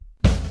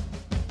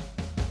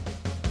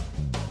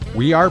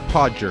We are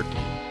Pod Jerky,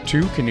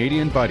 two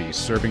Canadian buddies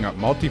serving up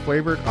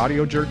multi-flavored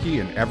audio jerky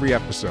in every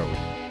episode.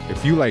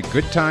 If you like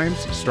good times,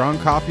 strong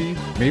coffee,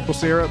 maple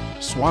syrup,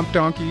 swamp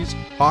donkeys,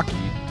 hockey,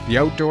 the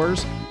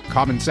outdoors,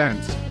 common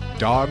sense,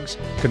 dogs,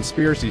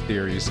 conspiracy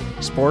theories,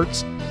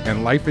 sports,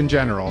 and life in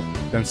general,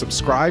 then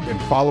subscribe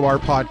and follow our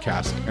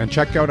podcast and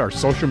check out our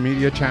social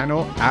media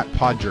channel at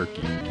Pod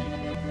Jerky.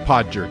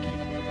 Pod Jerky.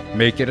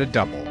 Make it a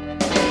double.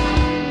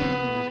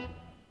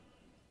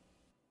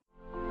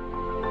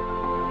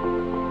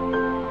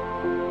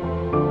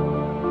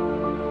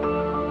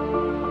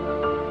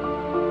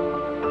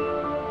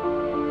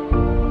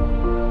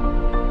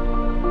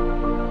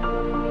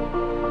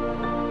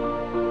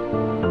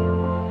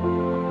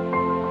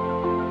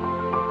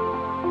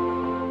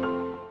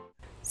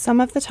 Some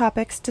of the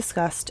topics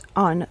discussed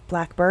on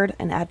Blackbird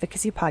and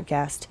Advocacy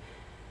Podcast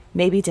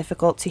may be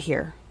difficult to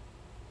hear.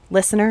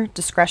 Listener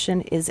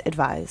discretion is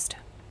advised.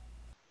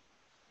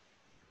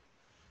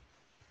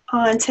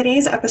 On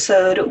today's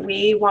episode,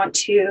 we want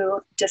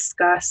to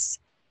discuss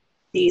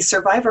the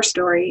survivor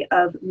story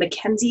of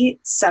Mackenzie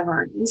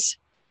Severns,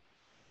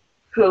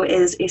 who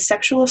is a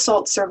sexual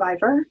assault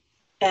survivor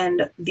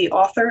and the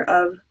author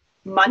of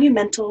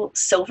Monumental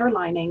Silver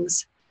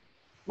Linings,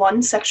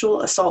 One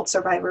Sexual Assault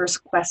Survivor's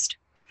Quest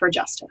for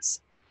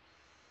Justice.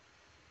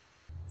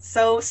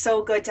 So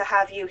good to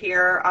have you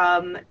here.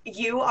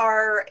 You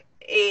are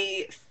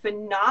a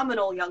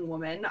phenomenal young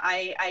woman.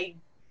 I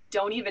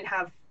don't even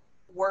have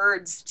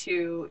words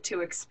to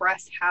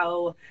express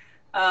how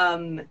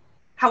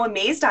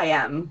amazed I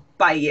am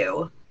by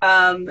you.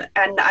 And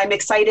I'm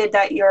excited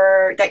that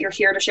you're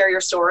here to share your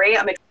story.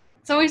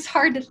 It's always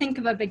hard to think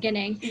of a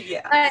beginning.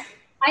 Yeah. But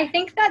I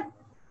think that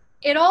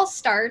it all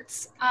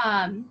starts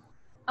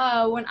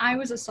when I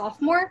was a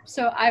sophomore.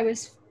 So I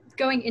was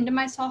going into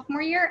my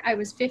sophomore year. I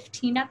was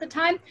 15 at the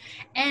time,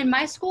 and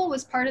my school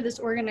was part of this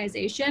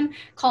organization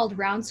called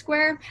Round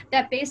Square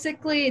that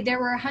basically there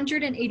were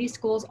 180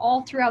 schools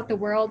all throughout the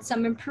world,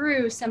 some in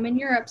Peru, some in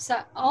Europe,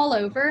 all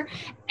over.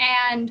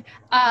 And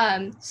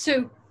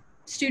so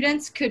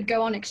students could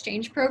go on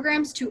exchange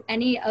programs to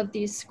any of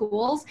these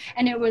schools,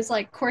 and it was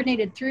like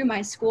coordinated through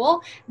my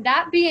school.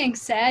 That being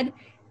said,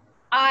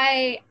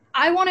 I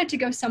wanted to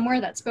go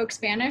somewhere that spoke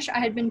Spanish. I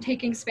had been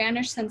taking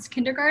Spanish since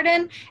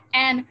kindergarten,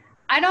 and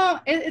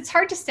it's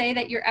hard to say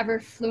that you're ever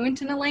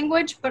fluent in a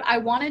language, but I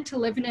wanted to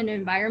live in an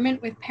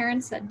environment with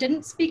parents that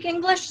didn't speak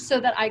English so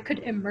that I could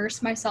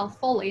immerse myself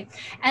fully.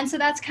 And so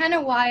that's kind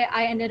of why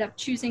I ended up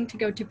choosing to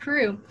go to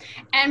Peru.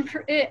 And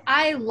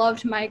I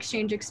loved my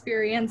exchange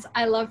experience.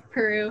 I loved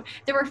Peru.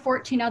 There were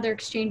 14 other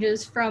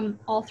exchanges from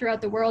all throughout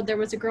the world. There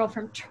was a girl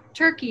from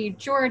Turkey,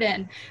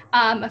 Jordan,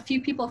 a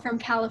few people from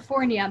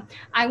California.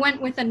 I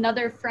went with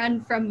another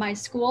friend from my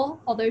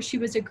school, although she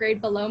was a grade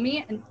below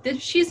me,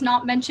 and she's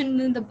not mentioned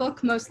in the book,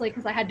 mostly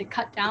because I had to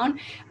cut down,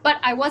 but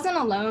I wasn't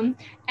alone,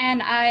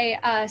 and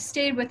I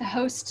stayed with a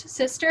host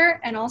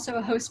sister and also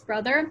a host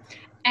brother,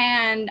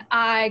 and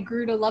I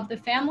grew to love the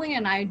family,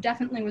 and I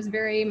definitely was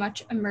very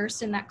much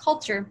immersed in that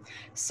culture.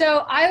 So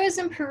I was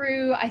in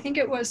Peru, I think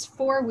it was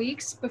 4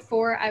 weeks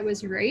before I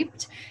was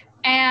raped,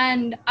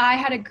 and I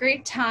had a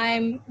great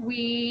time.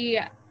 We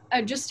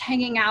just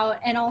hanging out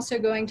and also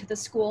going to the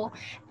school.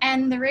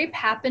 And the rape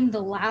happened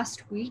the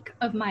last week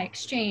of my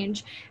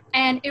exchange.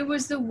 And it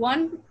was the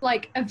one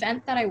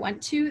event that I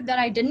went to that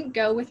I didn't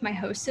go with my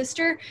host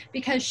sister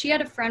because she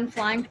had a friend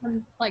flying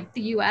from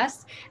the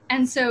US.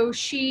 And so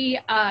she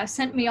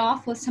sent me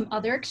off with some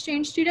other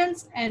exchange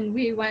students and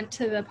we went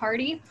to the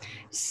party.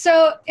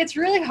 So it's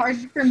really hard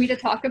for me to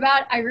talk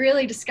about. I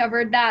really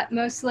discovered that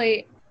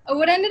mostly.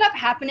 What ended up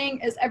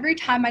happening is every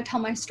time I tell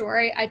my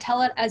story, I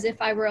tell it as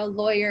if I were a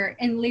lawyer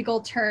in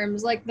legal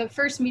terms. Like the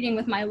first meeting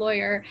with my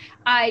lawyer,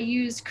 I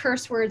used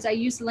curse words, I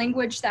used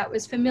language that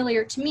was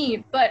familiar to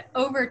me. But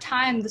over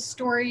time, the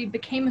story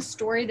became a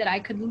story that I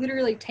could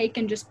literally take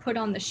and just put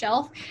on the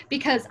shelf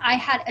because I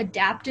had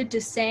adapted to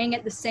saying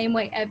it the same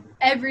way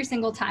every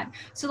single time.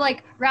 So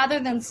rather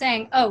than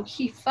saying, oh,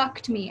 he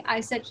fucked me, I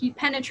said he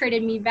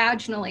penetrated me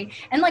vaginally.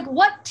 And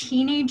what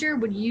teenager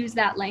would use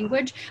that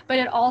language? But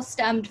it all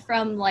stemmed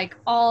from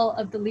all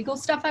of the legal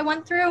stuff I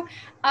went through.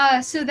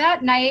 So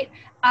that night,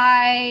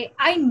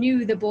 I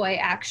knew the boy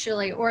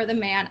actually, or the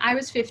man. I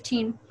was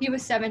 15, he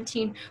was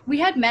 17. We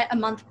had met a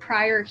month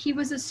prior. He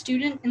was a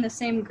student in the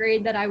same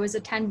grade that I was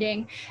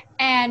attending.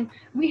 And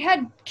we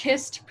had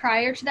kissed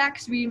prior to that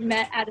because we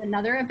met at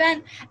another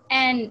event.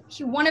 And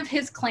one of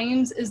his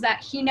claims is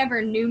that he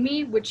never knew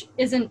me, which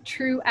isn't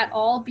true at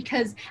all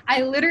because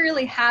I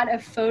literally had a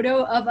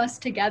photo of us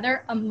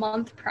together a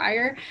month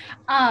prior.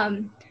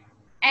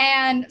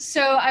 And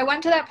so I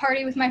went to that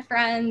party with my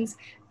friends.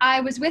 I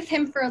was with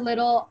him for a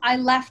little. I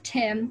left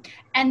him.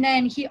 And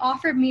then he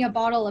offered me a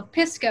bottle of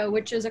pisco,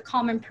 which is a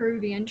common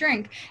Peruvian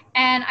drink.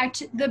 And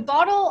the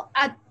bottle,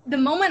 at the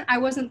moment, I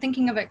wasn't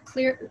thinking of it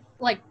clear.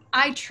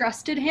 I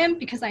trusted him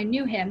because I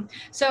knew him.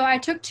 So I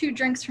took 2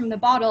 drinks from the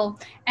bottle.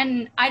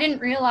 And I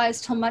didn't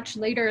realize till much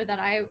later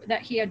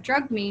that he had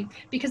drugged me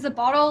because the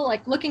bottle,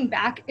 looking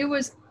back, it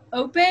was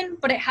open,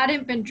 but it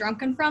hadn't been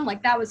drunken from,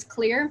 like that was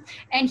clear.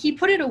 And he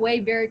put it away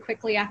very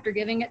quickly after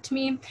giving it to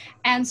me.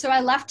 And so I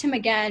left him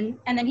again,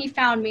 and then he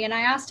found me, and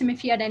I asked him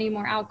if he had any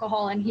more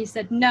alcohol, and he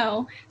said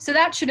no. So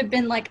that should have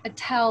been like a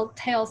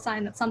telltale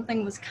sign that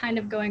something was kind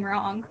of going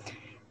wrong.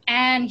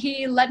 And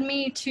he led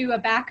me to a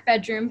back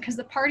bedroom because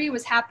the party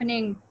was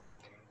happening.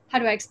 How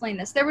do I explain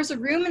this? There was a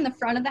room in the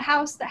front of the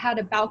house that had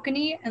a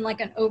balcony and like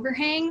an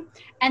overhang.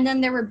 And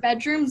then there were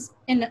bedrooms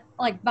in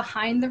like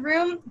behind the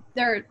room,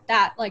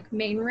 that like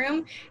main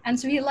room. And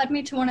so he led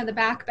me to one of the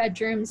back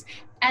bedrooms.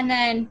 And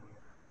then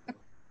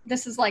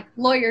this is like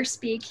lawyer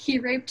speak. He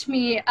raped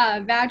me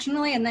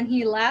vaginally, and then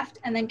he left,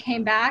 and then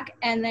came back,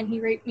 and then he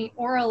raped me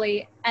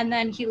orally, and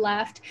then he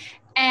left.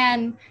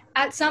 And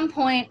at some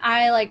point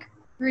I like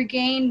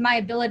regained my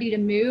ability to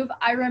move.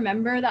 I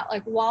remember that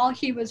like while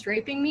he was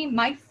raping me,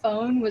 my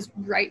phone was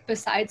right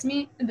beside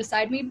me,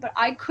 but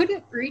I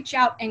couldn't reach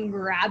out and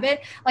grab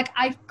it. Like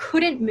I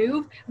couldn't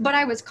move, but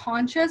I was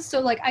conscious.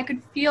 So like I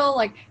could feel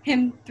like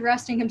him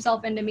thrusting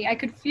himself into me. I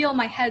could feel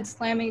my head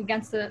slamming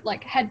against the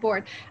like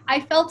headboard.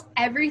 I felt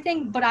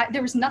everything, but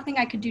there was nothing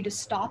I could do to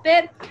stop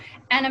it.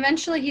 And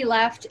eventually he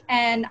left,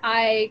 and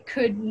I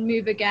could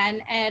move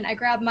again. And I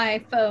grabbed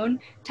my phone,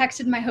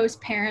 texted my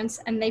host parents,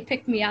 and they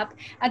picked me up.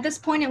 At this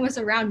point, it was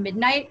around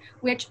midnight,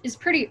 which is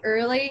pretty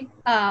early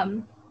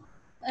in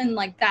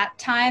like that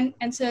time.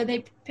 And so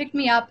they picked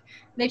me up.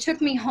 They took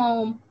me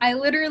home. I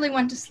literally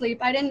went to sleep.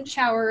 I didn't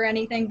shower or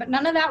anything, but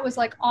none of that was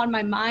like on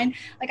my mind.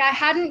 Like I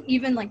hadn't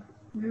even like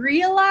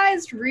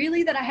realized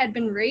really that I had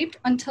been raped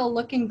until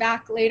looking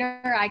back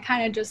later. I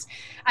kind of just,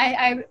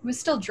 I was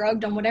still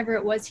drugged on whatever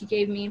it was he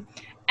gave me.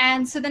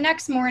 And so the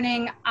next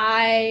morning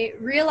I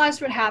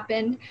realized what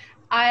happened.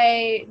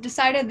 I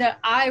decided that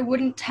I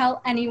wouldn't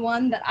tell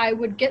anyone, that I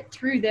would get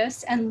through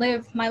this and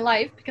live my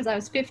life because I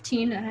was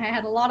 15 and I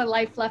had a lot of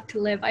life left to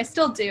live. I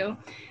still do.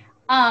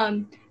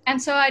 And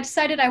so I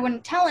decided I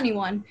wouldn't tell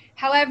anyone.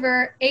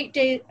 However, 8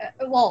 days,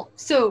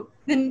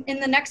 in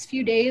the next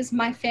few days,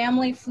 my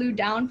family flew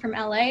down from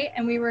LA,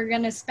 and we were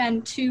going to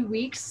spend 2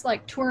 weeks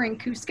like touring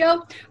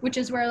Cusco, which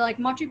is where like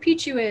Machu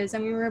Picchu is.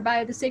 And we were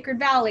by the Sacred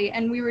Valley,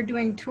 and we were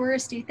doing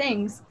touristy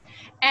things.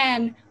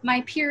 And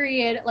my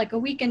period, like a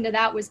week into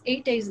that, was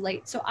 8 days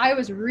late. So I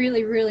was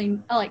really, really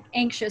like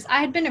anxious.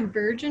 I had been a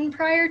virgin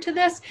prior to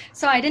this,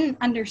 so I didn't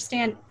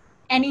understand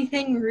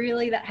anything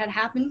really that had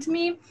happened to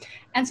me.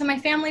 And so my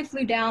family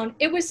flew down.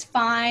 It was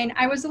fine.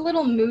 I was a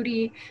little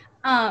moody,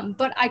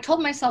 but I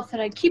told myself that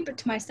I'd keep it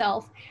to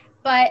myself.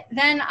 But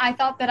then I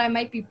thought that I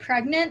might be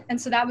pregnant, and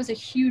so that was a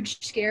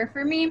huge scare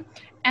for me.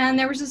 And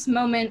there was this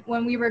moment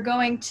when we were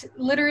going to,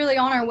 literally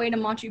on our way to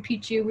Machu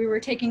Picchu, we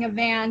were taking a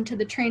van to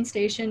the train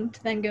station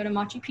to then go to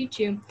Machu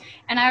Picchu.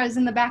 And I was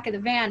in the back of the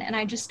van, and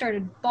I just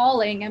started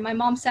bawling, and my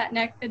mom sat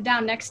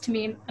down next to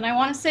me. And I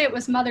want to say it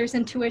was mother's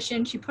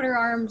intuition. She put her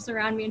arms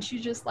around me, and she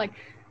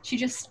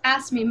just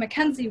asked me,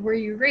 Mackenzie, were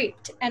you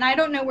raped? And I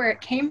don't know where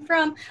it came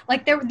from.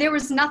 Like there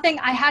was nothing.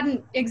 I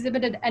hadn't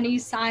exhibited any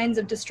signs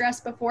of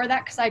distress before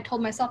that because I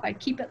told myself I'd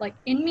keep it like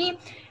in me.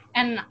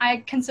 And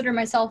I consider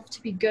myself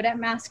to be good at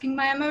masking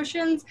my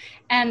emotions.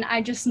 And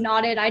I just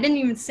nodded. I didn't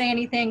even say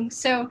anything.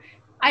 So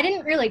I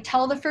didn't really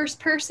tell the first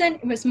person.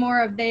 It was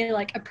more of they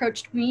like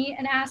approached me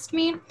and asked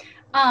me.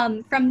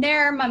 From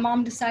there, my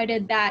mom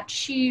decided that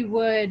she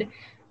would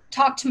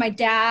talk to my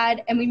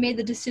dad, and we made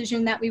the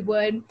decision that we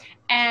would.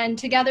 And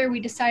together we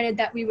decided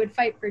that we would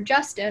fight for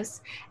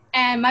justice.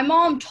 And my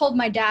mom told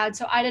my dad,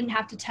 so I didn't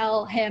have to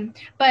tell him.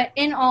 But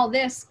in all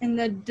this, in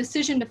the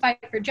decision to fight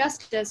for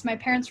justice, my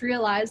parents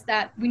realized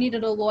that we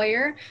needed a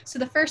lawyer. So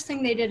the first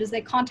thing they did is they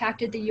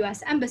contacted the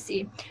U.S.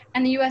 Embassy.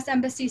 And the U.S.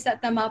 Embassy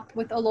set them up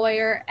with a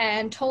lawyer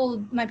and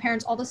told my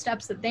parents all the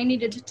steps that they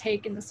needed to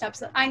take and the steps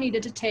that I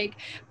needed to take.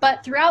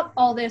 But throughout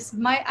all this,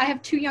 I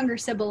have two younger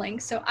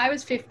siblings. So I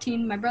was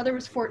 15, my brother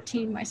was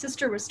 14, my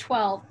sister was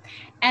 12.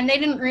 And they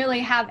didn't really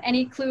have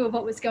any clue of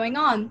what was going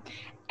on.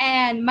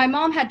 And my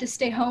mom had to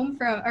stay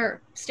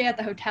at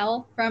the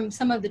hotel from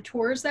some of the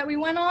tours that we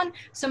went on.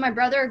 So my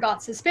brother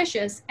got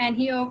suspicious, and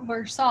he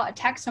oversaw a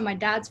text on my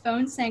dad's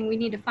phone saying we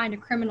need to find a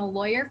criminal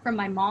lawyer from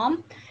my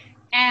mom.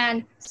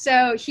 And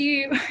so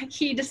he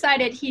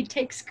decided he'd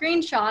take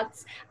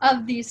screenshots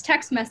of these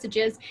text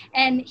messages,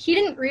 and he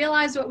didn't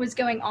realize what was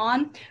going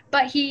on,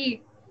 but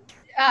he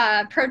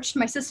approached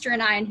my sister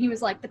and I, and he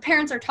was like, the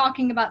parents are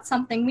talking about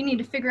something. We need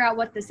to figure out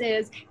what this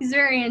is. He's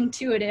very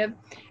intuitive.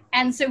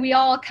 And so we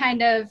all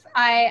kind of,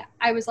 I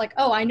was like,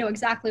 oh, I know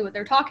exactly what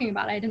they're talking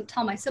about. I didn't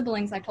tell my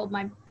siblings. I told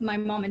my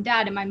mom and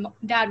dad, and my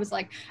dad was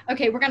like,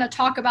 okay, we're going to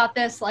talk about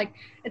this. Like,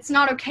 it's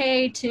not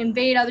okay to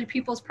invade other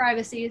people's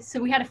privacy. So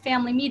we had a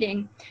family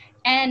meeting.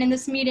 And in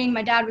this meeting,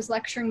 my dad was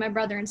lecturing my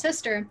brother and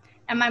sister,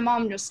 and my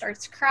mom just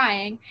starts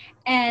crying.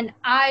 And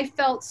I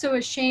felt so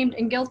ashamed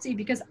and guilty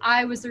because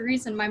I was the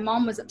reason my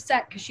mom was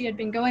upset, because she had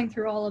been going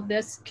through all of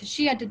this, because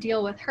she had to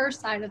deal with her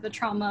side of the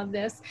trauma of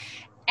this.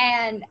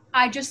 And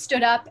I just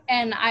stood up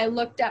and I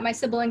looked at my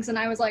siblings and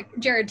I was like,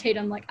 Jared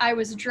Tatum, like I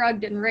was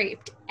drugged and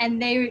raped. And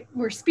they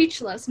were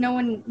speechless. No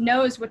one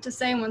knows what to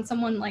say when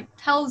someone like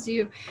tells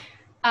you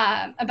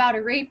about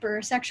a rape or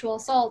a sexual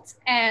assault.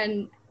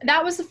 And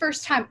that was the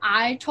first time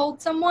I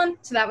told someone.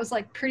 So that was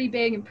like pretty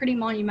big and pretty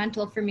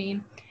monumental for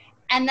me.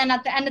 And then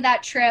at the end of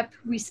that trip,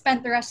 we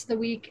spent the rest of the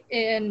week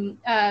in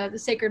the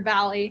Sacred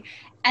Valley.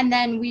 And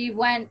then we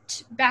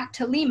went back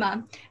to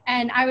Lima.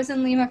 And I was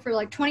in Lima for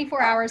like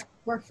 24 hours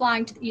before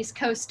flying to the East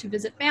Coast to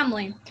visit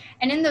family.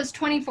 And in those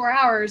 24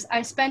 hours,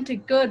 I spent a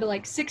good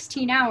like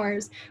 16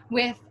 hours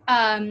with,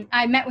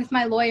 I met with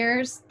my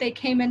lawyers. They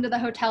came into the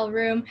hotel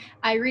room.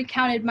 I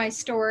recounted my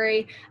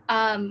story.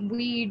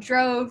 We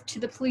drove to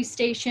the police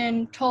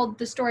station, told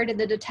the story to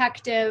the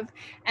detective,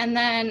 and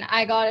then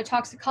I got a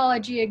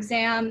toxicology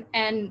exam,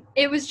 and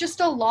it was just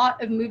a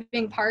lot of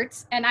moving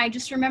parts. And I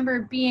just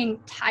remember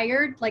being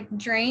tired, like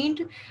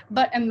drained,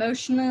 but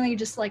emotionally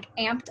just like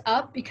amped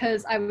up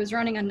because I was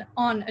running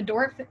on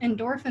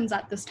endorphins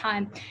at this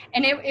time.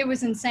 And it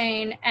was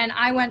insane. And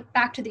I went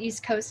back to the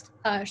East Coast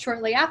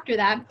shortly after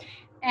that.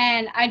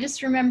 And I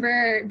just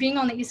remember being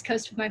on the East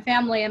Coast with my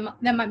family, and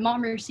then my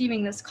mom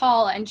receiving this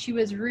call, and she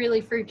was really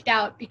freaked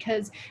out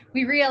because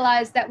we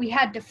realized that we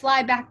had to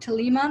fly back to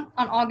Lima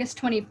on August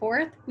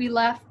 24th. We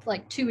left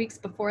like 2 weeks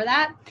before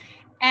that.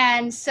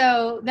 And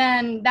so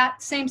then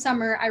that same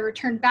summer, I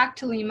returned back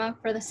to Lima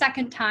for the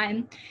second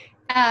time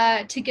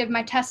to give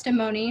my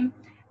testimony.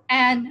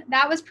 And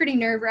that was pretty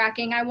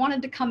nerve-wracking. I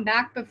wanted to come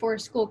back before a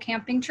school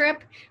camping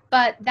trip,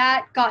 but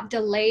that got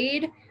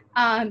delayed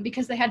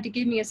because they had to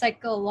give me a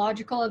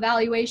psychological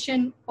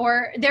evaluation,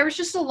 or there was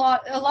just a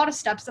lot of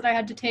steps that I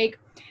had to take.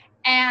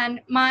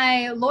 And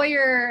my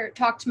lawyer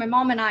talked to my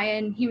mom and I,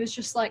 and he was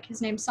just like, his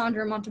name's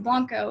Sandro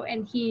Monteblanco,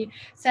 and he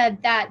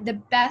said that the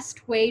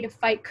best way to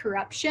fight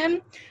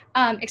corruption,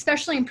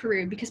 especially in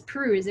Peru, because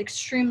Peru is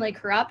extremely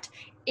corrupt,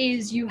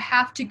 is you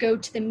have to go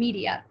to the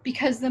media,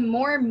 because the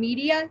more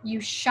media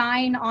you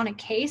shine on a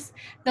case,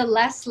 the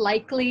less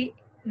likely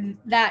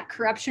that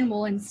corruption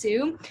will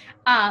ensue,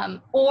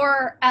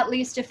 or at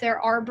least if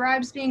there are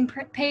bribes being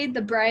paid,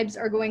 the bribes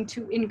are going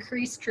to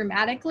increase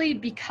dramatically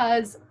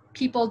because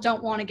people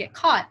don't want to get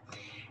caught.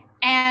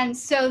 And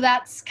so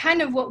that's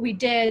kind of what we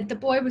did. The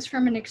boy was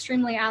from an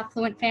extremely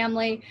affluent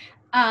family,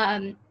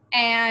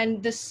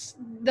 and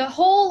the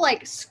whole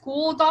like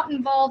school got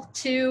involved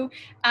too.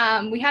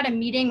 We had a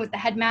meeting with the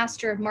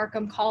headmaster of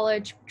Markham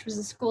College, which was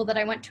a school that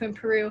I went to in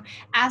Peru,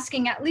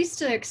 asking at least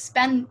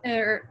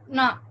to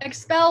not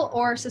expel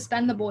or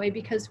suspend the boy,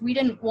 because we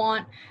didn't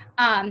want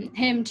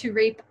him to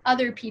rape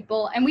other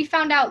people. And we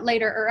found out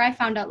later, or I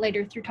found out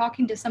later through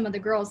talking to some of the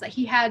girls, that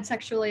he had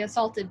sexually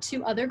assaulted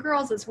 2 other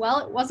girls as well.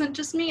 It wasn't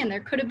just me, and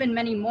there could have been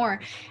many more.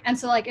 And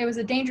so like it was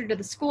a danger to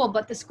the school,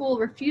 but the school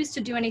refused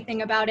to do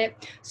anything about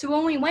it. So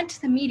when we went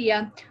to the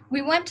media,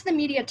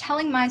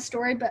 telling my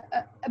story,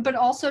 but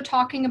also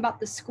talking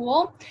about the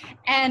school.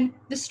 And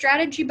the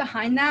strategy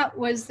behind that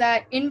was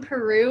that in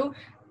Peru,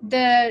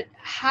 the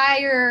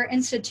higher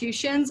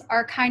institutions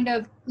are kind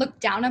of looked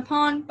down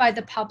upon by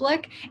the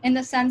public, in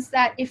the sense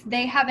that if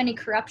they have any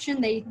corruption,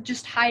 they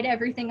just hide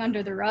everything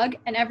under the rug,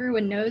 and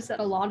everyone knows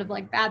that a lot of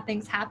like bad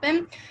things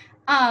happen.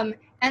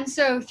 And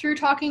so through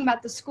talking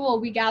about the school,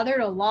 we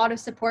gathered a lot of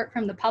support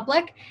from the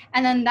public,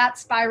 and then that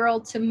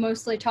spiraled to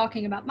mostly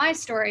talking about my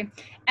story.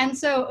 And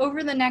so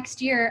over the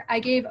next year, I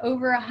gave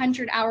over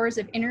 100 hours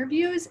of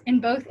interviews in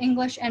both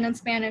English and in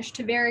Spanish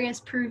to various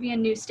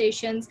Peruvian news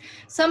stations,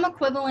 some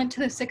equivalent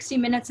to the 60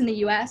 Minutes in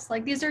the US.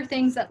 Like these are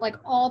things that like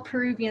all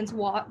Peruvians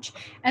watch.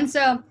 And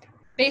so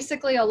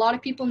basically a lot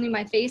of people knew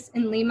my face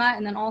in Lima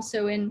and then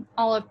also in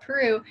all of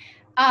Peru.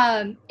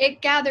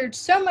 It gathered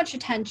so much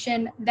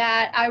attention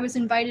that I was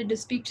invited to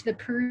speak to the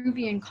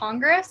Peruvian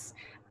Congress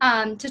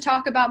to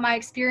talk about my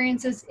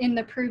experiences in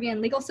the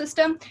Peruvian legal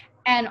system,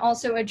 and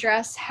also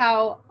address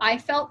how I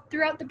felt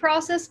throughout the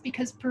process,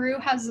 because Peru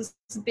has this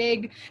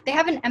they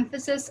have an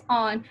emphasis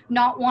on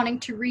not wanting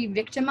to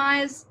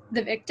re-victimize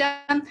the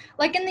victim.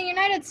 Like in the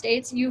United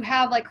States, you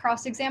have like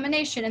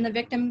cross-examination, and the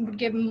victim would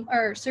give,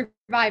 or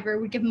survivor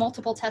would give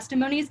multiple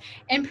testimonies.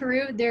 In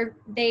Peru,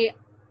 they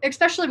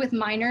especially with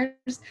minors,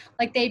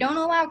 like they don't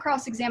allow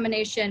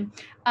cross-examination.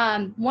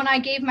 When I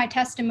gave my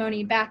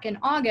testimony back in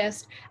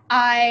August,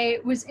 I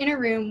was in a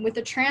room with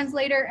a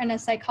translator and a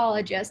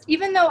psychologist.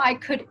 Even though I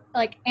could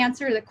like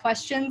answer the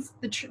questions,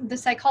 the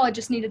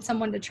psychologist needed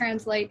someone to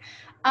translate.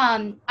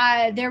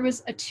 There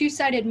was a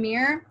 2-sided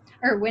mirror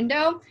or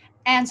window,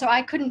 and so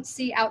I couldn't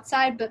see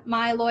outside, but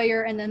my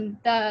lawyer and then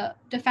the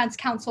defense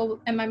counsel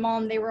and my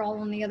mom, they were all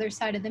on the other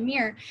side of the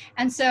mirror.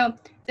 And so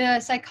the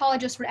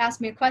psychologist would ask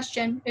me a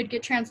question, it'd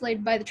get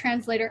translated by the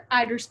translator,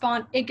 I'd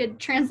respond, it'd get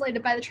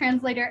translated by the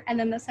translator, and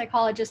then the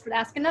psychologist would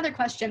ask another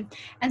question.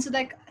 And so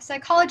the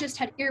psychologist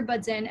had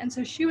earbuds in, and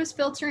so she was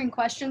filtering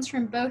questions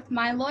from both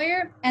my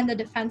lawyer and the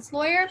defense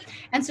lawyer,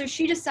 and so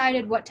she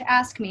decided what to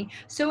ask me.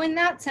 So in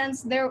that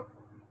sense,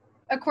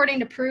 according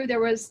to Peru,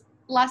 there was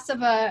less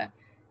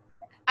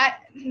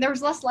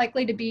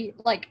likely to be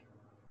like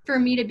for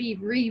me to be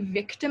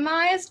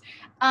re-victimized.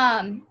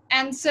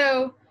 And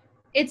so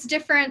it's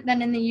different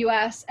than in the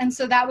US. And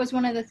so that was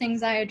one of the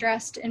things I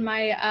addressed in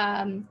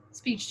my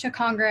speech to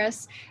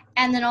Congress.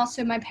 And then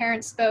also my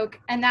parents spoke,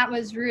 and that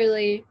was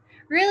really,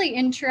 really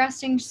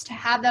interesting just to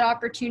have that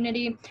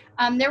opportunity.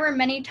 There were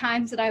many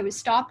times that I was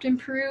stopped in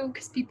Peru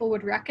because people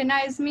would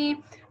recognize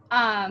me.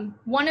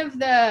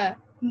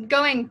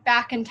 Going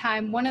back in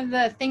time, one of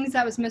the things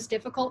that was most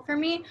difficult for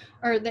me,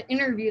 or the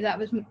interview that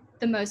was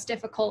the most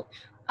difficult,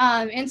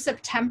 in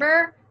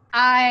September,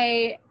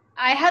 I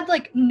had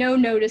like no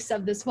notice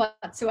of this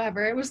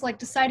whatsoever. It was like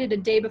decided a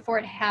day before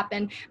it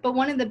happened. But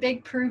one of the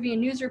big Peruvian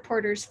news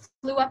reporters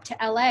flew up to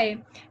LA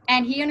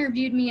and he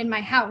interviewed me in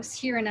my house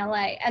here in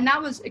LA. And that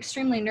was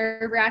extremely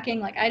nerve-wracking.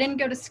 Like, I didn't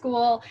go to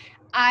school.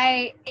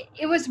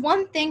 It was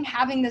one thing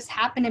having this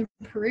happen in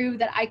Peru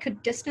that I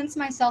could distance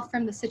myself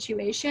from the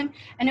situation.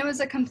 And it was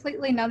a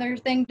completely another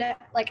thing to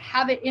like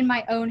have it in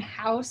my own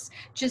house.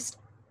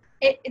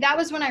 That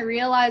was when I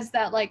realized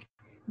that like,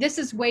 this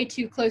is way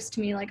too close to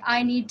me. Like,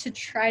 I need to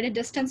try to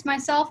distance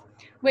myself,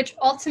 which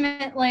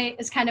ultimately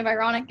is kind of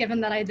ironic given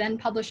that I then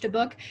published a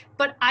book.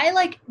 But I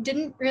like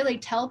didn't really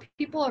tell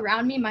people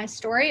around me my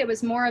story. It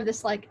was more of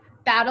this like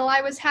battle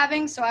I was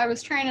having. So I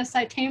was trying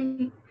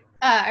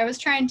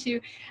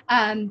to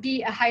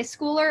be a high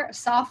schooler, a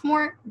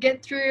sophomore,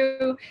 get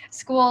through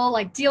school,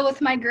 like deal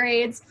with my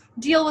grades,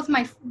 deal with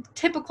my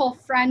typical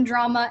friend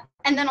drama.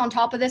 And then on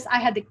top of this, I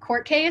had the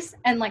court case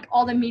and like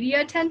all the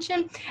media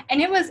attention.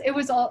 And it was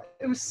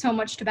so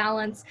much to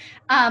balance.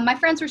 My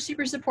friends were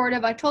super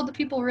supportive. I told the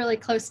people really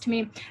close to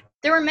me.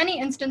 There were many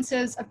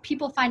instances of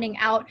people finding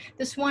out.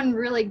 This one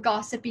really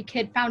gossipy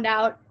kid found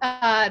out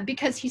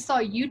because he saw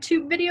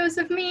YouTube videos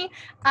of me,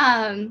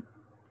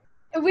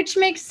 which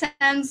makes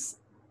sense.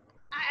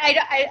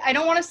 I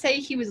don't want to say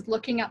he was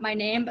looking up my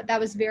name, but that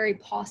was very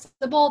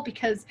possible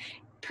because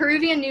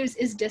Peruvian news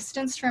is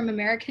distanced from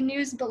American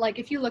news. But like,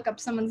 if you look up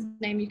someone's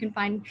name, you can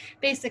find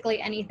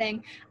basically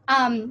anything.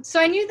 So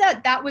I knew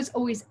that was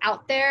always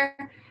out there.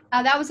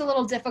 That was a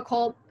little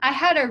difficult. I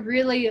had a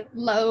really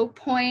low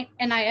point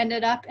and I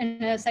ended up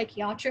in a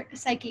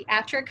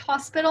psychiatric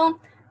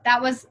hospital.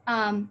 That was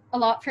a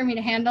lot for me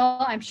to handle.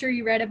 I'm sure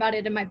you read about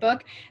it in my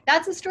book.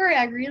 That's a story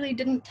I really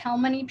didn't tell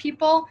many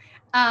people.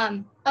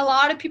 A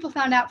lot of people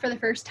found out for the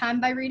first time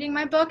by reading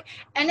my book,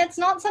 and it's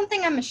not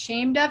something I'm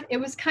ashamed of. It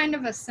was kind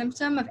of a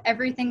symptom of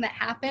everything that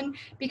happened,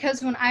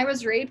 because when I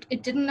was raped,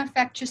 it didn't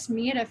affect just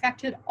me, it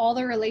affected all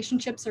the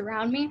relationships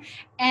around me,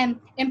 and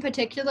in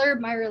particular,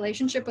 my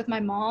relationship with my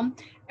mom.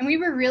 And we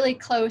were really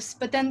close,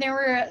 but then there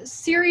were a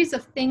series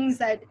of things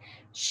that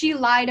she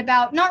lied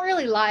about, not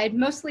really lied,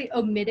 mostly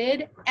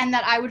omitted, and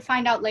that I would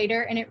find out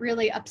later, and it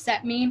really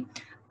upset me.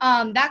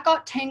 That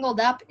got tangled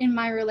up in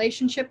my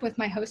relationship with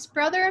my host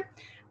brother.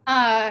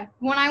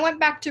 When I went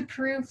back to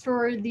Peru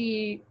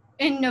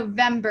in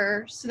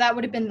November, so that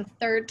would have been the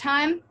third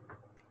time,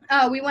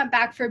 we went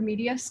back for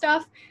media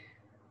stuff.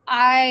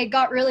 I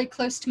got really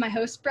close to my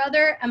host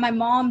brother, and my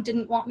mom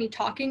didn't want me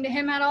talking to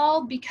him at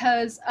all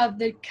because of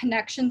the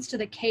connections to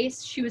the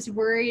case. She was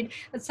worried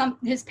that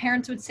his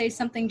parents would say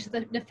something to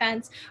the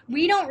defense.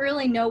 We don't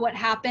really know what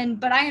happened,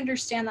 but I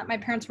understand that my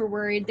parents were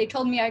worried. They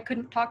told me I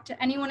couldn't talk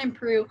to anyone in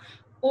Peru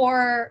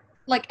or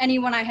like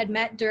anyone I had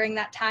met during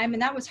that time.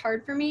 And that was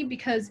hard for me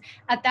because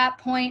at that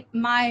point,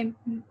 my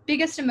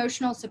biggest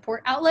emotional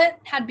support outlet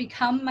had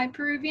become my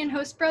Peruvian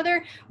host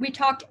brother. We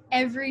talked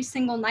every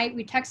single night.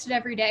 We texted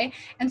every day.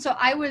 And so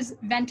I was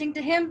venting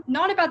to him,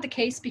 not about the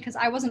case because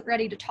I wasn't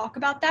ready to talk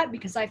about that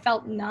because I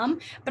felt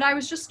numb, but I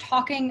was just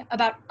talking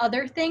about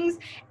other things.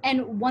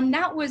 And when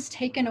that was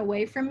taken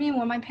away from me,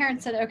 when my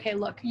parents said, okay,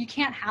 look, you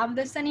can't have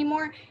this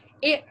anymore,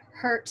 it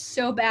hurt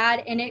so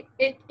bad. And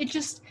it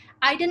just,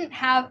 I didn't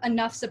have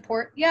enough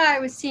support. Yeah, I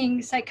was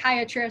seeing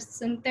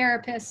psychiatrists and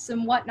therapists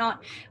and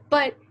whatnot,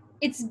 but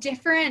it's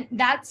different.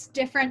 That's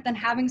different than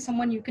having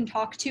someone you can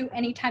talk to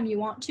anytime you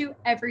want to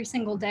every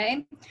single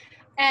day.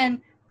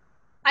 And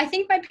I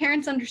think my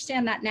parents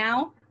understand that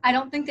now. I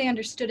don't think they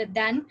understood it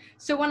then.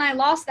 So when I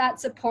lost that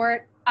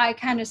support, I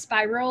kind of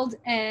spiraled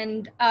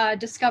and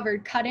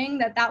discovered cutting,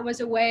 that was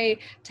a way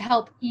to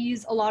help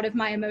ease a lot of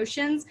my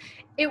emotions.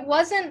 It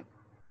wasn't,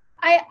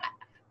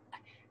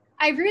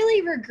 I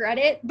really regret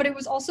it, but it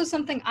was also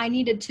something I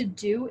needed to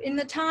do in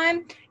the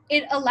time.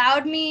 It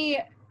allowed me,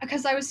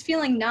 because I was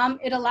feeling numb,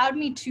 it allowed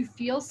me to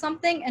feel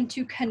something and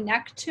to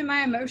connect to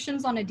my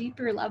emotions on a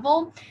deeper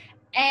level.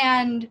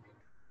 And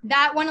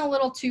that went a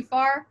little too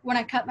far when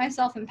I cut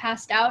myself and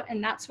passed out,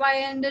 and that's why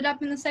I ended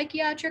up in the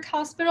psychiatric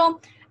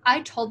hospital.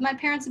 I told my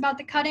parents about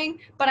the cutting,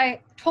 but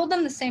I told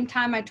them the same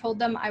time I told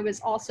them I was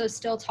also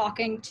still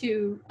talking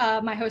to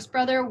my host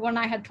brother when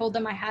I had told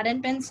them I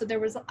hadn't been. So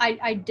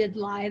I did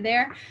lie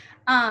there.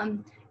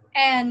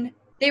 And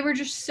they were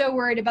just so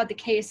worried about the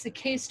case. The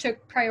case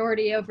took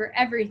priority over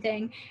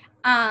everything.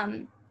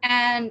 And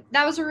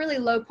that was a really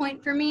low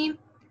point for me.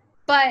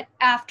 But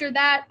after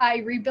that, I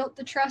rebuilt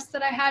the trust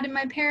that I had in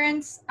my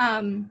parents.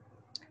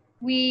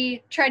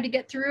 We tried to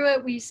get through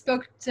it. We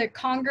spoke to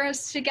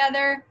Congress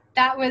together.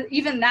 That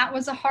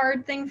was a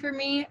hard thing for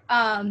me,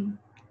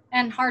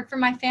 and hard for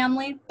my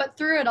family. But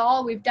through it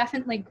all, we've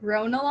definitely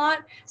grown a lot.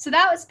 So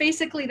that was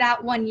basically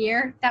that 1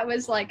 year. That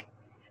was like,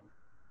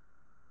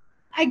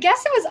 I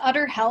guess it was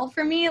utter hell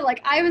for me. Like,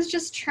 I was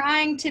just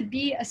trying to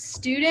be a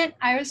student.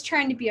 I was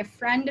trying to be a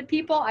friend to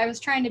people. I was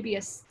trying to be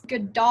a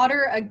good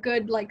daughter, a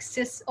good, like,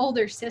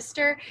 older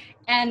sister.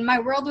 And my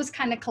world was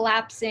kind of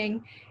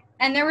collapsing.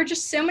 And there were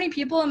just so many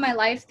people in my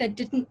life that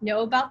didn't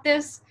know about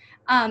this.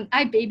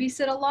 I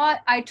babysit a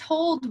lot. I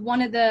told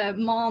one of the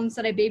moms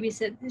that I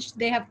babysit,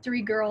 they have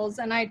 3 girls,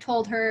 and I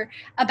told her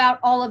about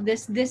all of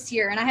this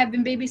year. And I have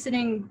been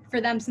babysitting for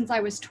them since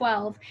I was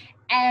 12.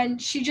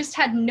 And she just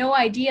had no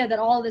idea that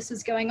all of this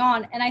was going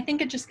on. And I think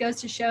it just goes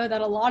to show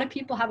that a lot of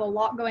people have a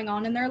lot going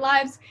on in their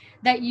lives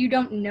that you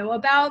don't know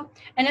about.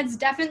 And it's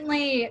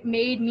definitely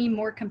made me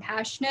more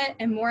compassionate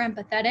and more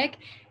empathetic.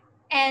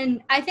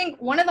 And I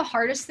think one of the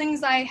hardest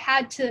things I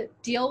had to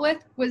deal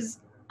with was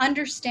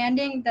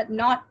understanding that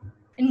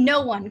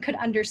no one could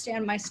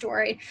understand my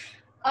story.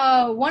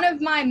 One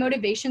of my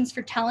motivations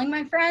for telling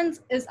my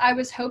friends is I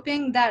was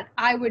hoping that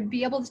I would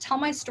be able to tell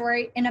my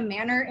story in a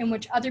manner in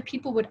which other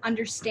people would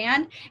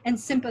understand and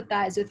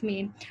sympathize with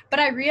me. But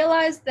I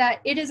realized that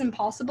it is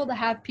impossible to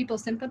have people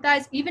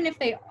sympathize, even if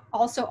they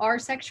also are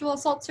sexual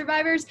assault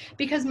survivors,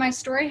 because my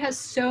story has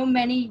so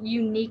many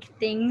unique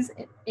things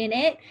in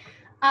it.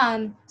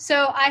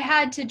 So I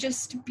had to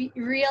just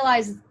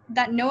realize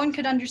that no one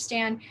could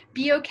understand,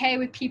 be okay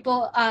with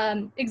people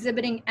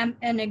exhibiting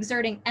and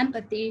exerting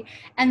empathy,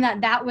 and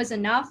that was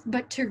enough.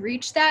 But to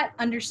reach that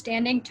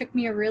understanding took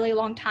me a really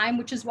long time,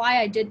 which is why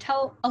I did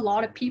tell a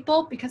lot of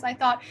people, because I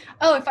thought,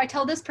 oh, if I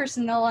tell this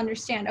person, they'll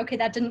understand. Okay,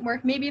 that didn't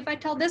work. Maybe if I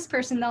tell this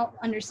person, they'll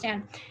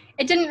understand.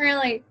 It didn't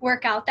really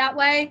work out that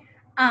way.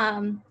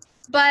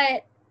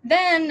 But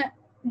then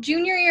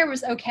junior year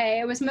was okay.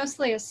 It was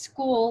mostly a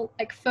school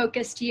like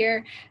focused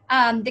year.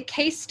 The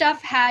case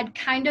stuff had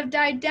kind of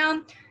died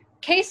down.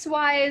 Case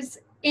wise,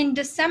 in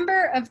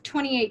December of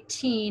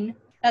 2018,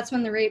 that's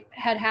when the rape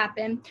had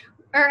happened.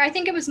 Or I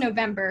think it was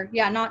November.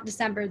 Yeah, not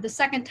December. The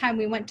second time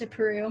we went to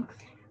Peru.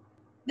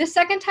 The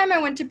second time I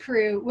went to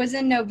Peru was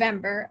in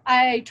November.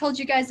 I told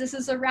you guys this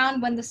is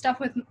around when the stuff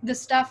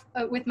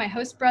with my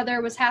host brother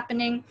was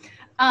happening.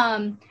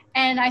 And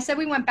I said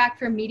we went back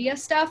for media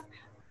stuff.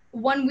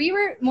 When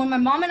my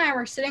mom and I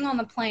were sitting on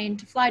the plane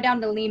to fly down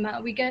to Lima,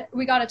 we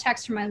got a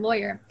text from my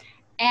lawyer,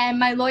 and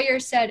my lawyer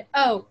said,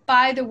 oh,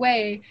 by the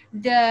way,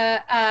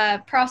 the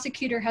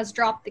prosecutor has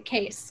dropped the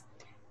case.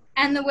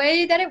 And the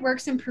way that it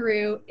works in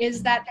Peru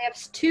is that they have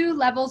 2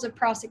 levels of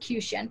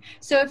prosecution.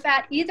 So if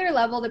at either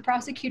level the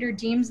prosecutor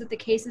deems that the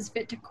case is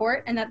fit to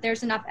court and that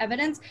there's enough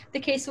evidence, the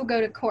case will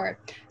go to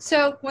court.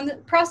 So when the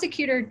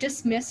prosecutor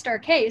dismissed our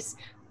case,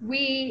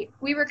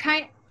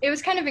 it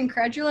was kind of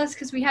incredulous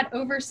because we had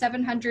over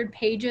 700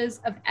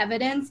 pages of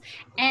evidence,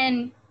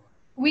 and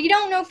we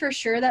don't know for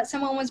sure that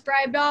someone was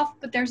bribed off,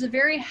 but there's a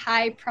very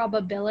high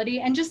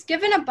probability, and just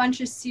given a bunch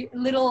of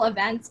little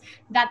events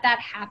that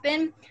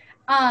happened.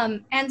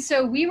 And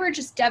so we were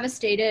just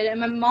devastated, and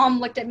my mom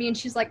looked at me and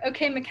she's like,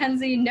 okay,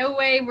 Mackenzie, no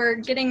way we're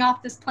getting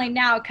off this plane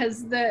now,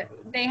 because they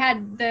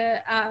had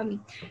the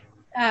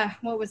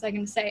what was I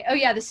going to say? Oh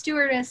yeah, the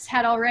stewardess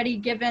had already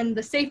given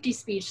the safety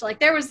speech. Like,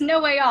 there was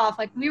no way off.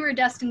 Like, we were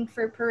destined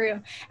for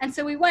Peru. And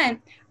so we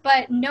went,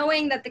 but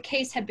knowing that the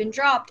case had been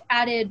dropped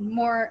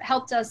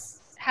helped us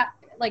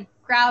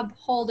grab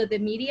hold of the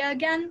media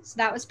again. So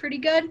that was pretty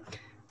good.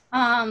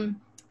 And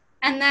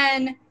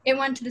then it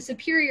went to the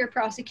superior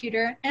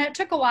prosecutor, and it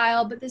took a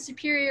while, but the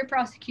superior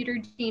prosecutor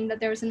deemed that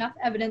there was enough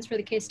evidence for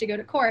the case to go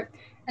to court.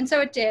 And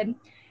so it did.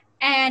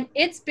 And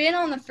it's been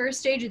on the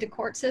first stage of the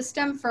court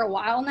system for a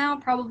while now,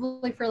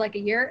 probably for like a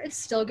year. It's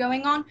still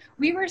going on.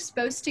 We were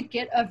supposed to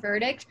get a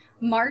verdict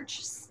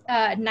March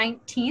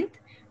 19th.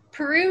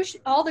 Peru,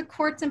 all the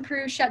courts in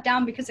Peru shut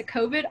down because of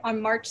COVID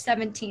on March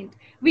 17th.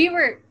 We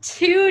were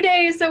 2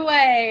 days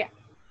away.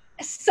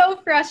 So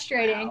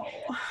frustrating.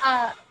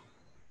 Wow.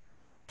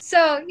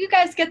 So you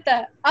guys get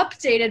the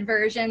updated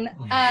version.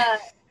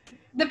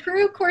 The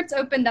Peru courts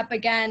opened up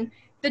again.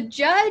 The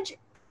judge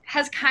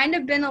has kind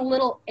of been a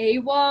little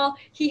AWOL.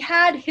 He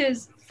had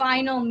his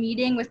final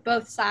meeting with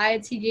both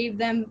sides. He gave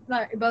them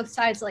both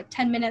sides like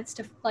 10 minutes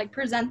to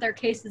present their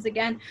cases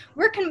again.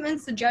 We're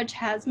convinced the judge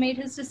has made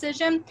his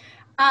decision.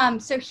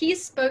 So he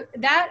spoke.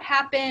 That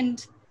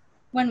happened.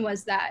 When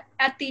was that?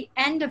 At the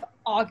end of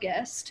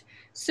August.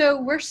 So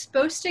we're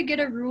supposed to get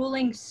a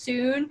ruling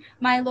soon.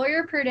 My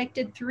lawyer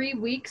predicted 3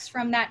 weeks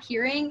from that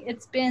hearing.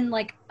 It's been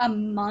like a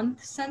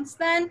month since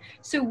then.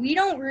 So we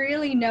don't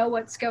really know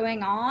what's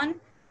going on,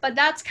 but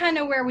that's kind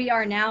of where we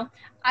are now.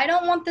 I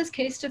don't want this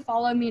case to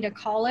follow me to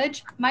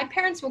college. My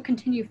parents will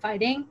continue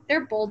fighting.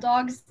 They're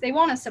bulldogs. They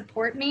want to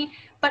support me,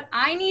 but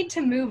I need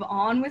to move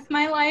on with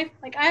my life.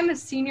 Like, I'm a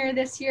senior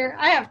this year.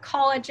 I have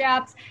college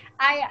apps.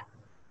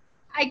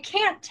 I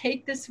can't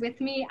take this with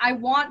me. I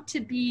want to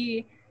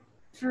be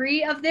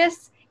free of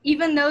this,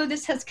 even though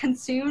this has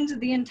consumed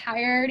the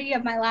entirety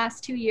of my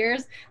last 2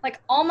 years. Like,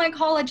 all my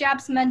college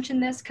apps mention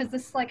this because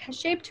this has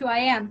shaped who I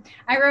am.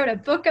 I wrote a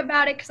book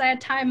about it because I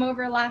had time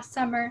over last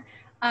summer.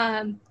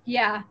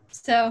 Yeah,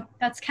 so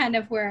that's kind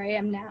of where I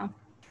am now.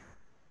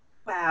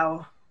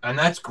 Wow. And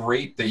that's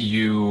great that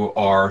you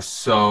are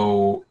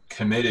so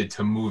committed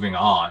to moving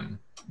on,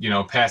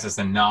 past this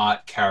and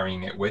not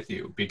carrying it with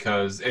you,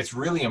 because it's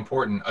really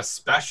important,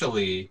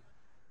 especially,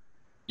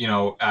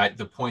 at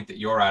the point that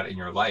you're at in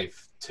your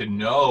life, to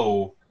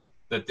know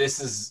that this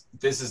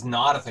is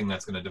not a thing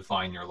that's going to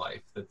define your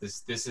life, that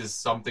this is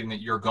something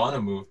that you're going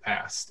to move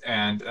past,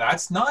 and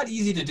that's not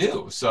easy to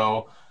do.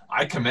 So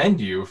I commend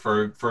you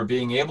for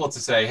being able to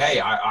say,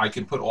 hey, I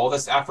can put all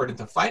this effort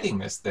into fighting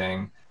this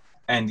thing,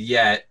 and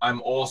yet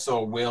I'm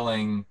also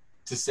willing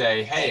to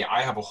say, hey,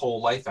 I have a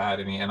whole life ahead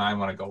of me and I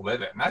want to go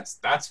live it. And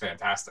that's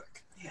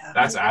fantastic. Yeah.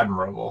 That's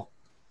admirable.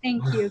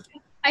 Thank you.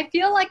 I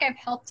feel like I've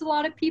helped a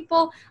lot of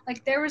people.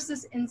 Like, there was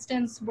this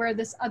instance where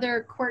this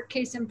other court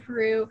case in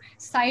Peru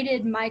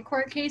cited my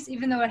court case,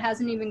 even though it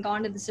hasn't even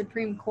gone to the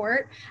Supreme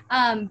Court,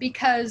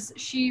 because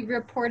she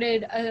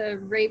reported a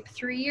rape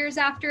 3 years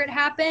after it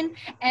happened.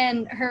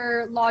 And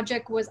her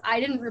logic was,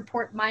 I didn't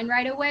report mine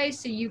right away,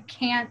 so you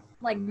can't,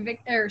 like,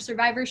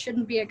 survivors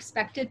shouldn't be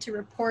expected to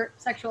report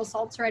sexual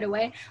assaults right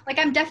away. Like,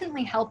 I'm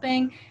definitely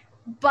helping,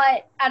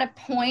 but at a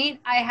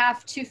point I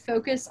have to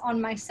focus on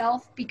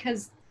myself,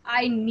 because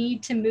I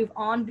need to move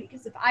on,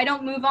 because if I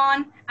don't move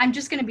on, I'm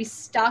just going to be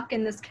stuck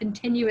in this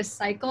continuous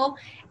cycle,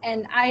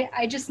 and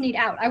I just need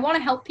out. I want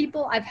to help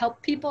people. I've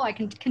helped people. I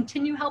can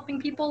continue helping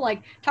people,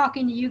 like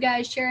talking to you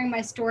guys, sharing my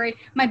story.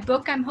 My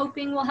book, I'm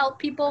hoping, will help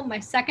people.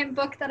 My second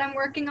book that I'm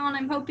working on,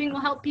 I'm hoping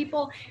will help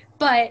people.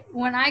 But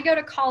when I go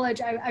to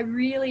college, I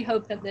really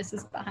hope that this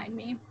is behind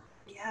me.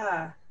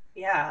 Yeah.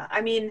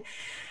 I mean,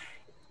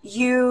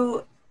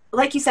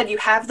 like you said, you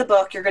have the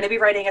book. You're going to be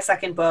writing a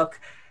second book.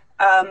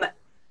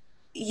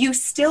 You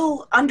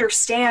still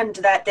understand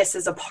that this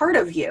is a part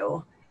of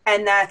you,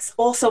 and that's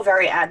also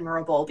very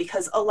admirable,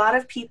 because a lot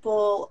of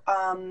people,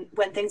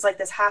 when things like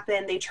this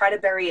happen, they try to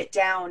bury it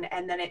down,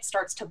 and then it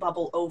starts to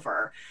bubble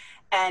over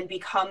and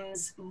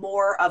becomes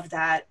more of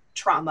that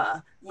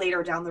trauma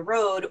later down the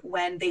road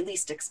when they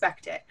least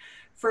expect it.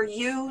 For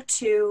you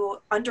to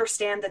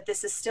understand that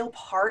this is still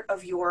part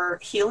of your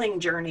healing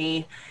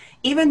journey,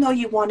 even though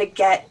you want to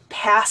get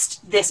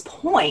past this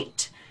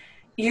point,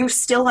 you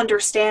still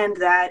understand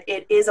that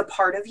it is a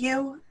part of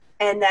you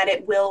and that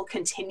it will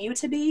continue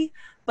to be,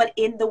 but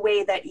in the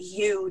way that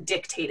you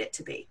dictate it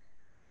to be,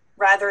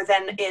 rather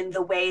than in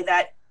the way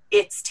that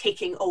it's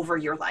taking over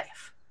your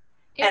life.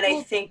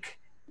 I think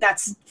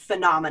that's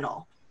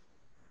phenomenal.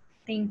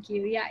 Thank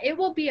you. Yeah, it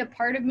will be a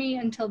part of me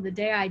until the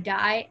day I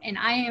die, and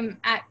I am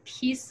at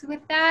peace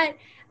with that.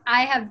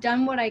 I have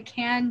done what I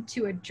can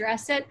to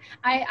address it.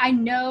 I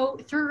know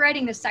through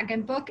writing the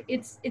second book,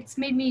 it's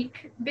made me,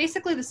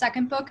 basically the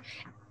second book,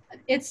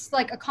 it's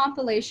like a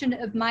compilation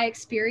of my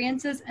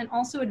experiences and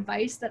also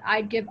advice that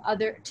I'd give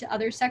to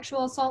other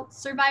sexual assault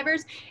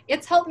survivors.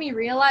 It's helped me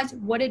realize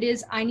what it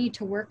is I need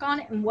to work on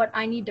and what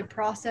I need to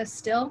process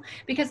still,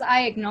 because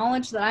I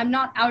acknowledge that I'm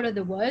not out of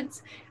the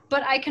woods.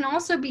 But I can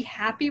also be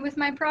happy with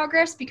my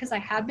progress because I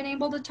have been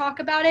able to talk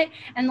about it.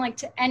 And like,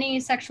 to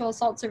any sexual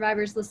assault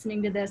survivors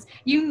listening to this,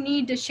 you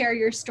need to share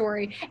your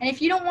story. And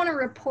if you don't want to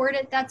report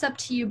it, that's up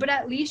to you, but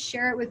at least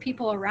share it with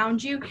people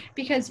around you,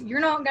 because you're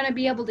not going to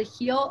be able to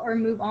heal or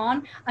move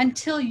on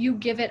until you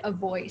give it a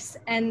voice.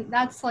 And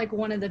that's like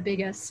one of the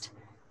biggest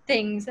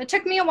things. It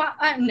took me a while.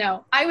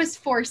 No, I was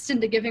forced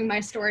into giving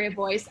my story a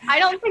voice. I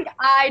don't think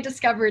I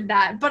discovered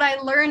that, but I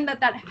learned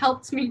that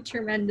helped me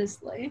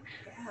tremendously.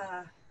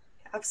 Yeah.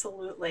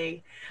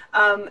 Absolutely.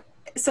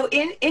 So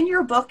in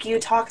your book, you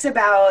talked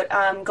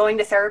about going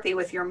to therapy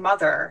with your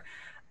mother.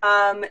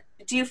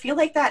 Do you feel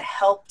like that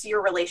helped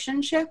your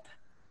relationship?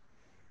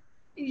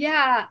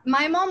 Yeah,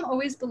 my mom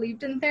always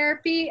believed in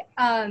therapy.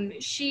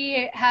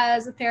 She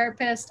has a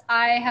therapist.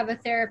 I have a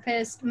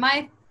therapist.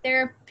 My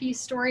therapy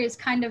story is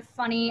kind of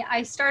funny.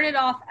 I started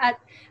off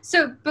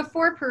so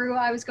before Peru,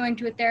 I was going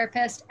to a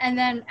therapist, and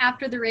then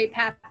after the rape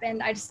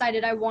happened, I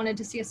decided I wanted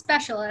to see a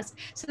specialist.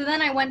 So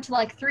then I went to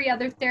like 3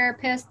 other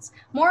therapists.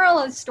 Moral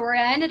of the story,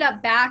 I ended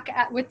up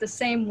back with the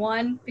same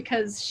one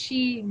because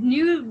she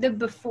knew the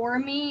before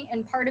me,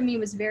 and part of me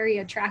was very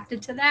attracted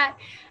to that.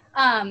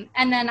 And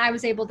then I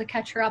was able to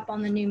catch her up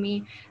on the new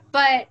me.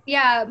 But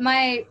yeah,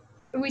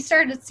 we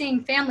started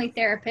seeing family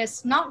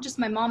therapists, not just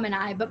my mom and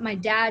I, but my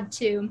dad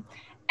too.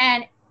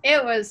 And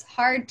it was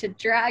hard to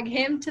drag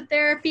him to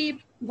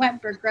therapy.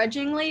 Went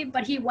begrudgingly,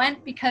 but he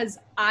went because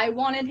I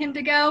wanted him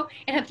to go.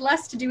 It had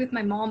less to do with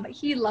my mom, but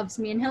he loves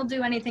me and he'll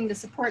do anything to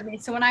support me.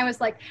 So when I was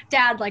like,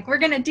 Dad, like, we're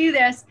going to do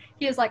this,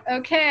 he was like,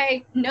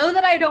 okay, know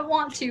that I don't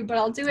want to, but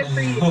I'll do it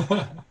for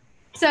you.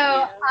 So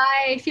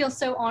I feel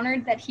so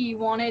honored that he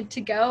wanted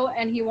to go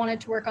and he wanted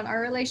to work on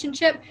our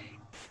relationship.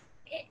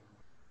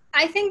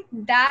 I think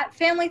that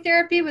family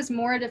therapy was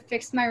more to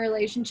fix my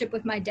relationship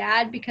with my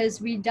dad, because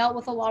we dealt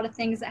with a lot of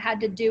things that had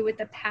to do with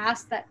the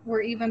past that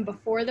were even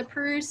before the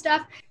Peru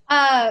stuff.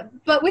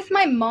 But with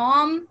my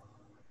mom,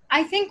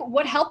 I think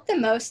what helped the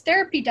most,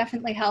 therapy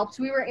definitely helped.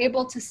 We were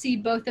able to see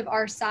both of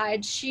our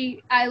sides.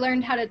 I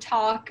learned how to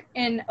talk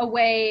in a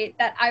way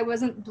that I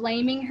wasn't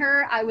blaming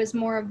her. I was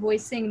more of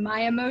voicing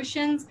my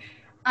emotions.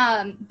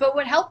 But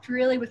what helped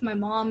really with my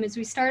mom is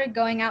we started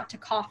going out to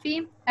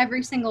coffee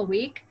every single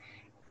week.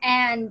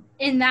 And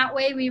in that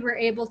way, we were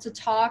able to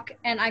talk,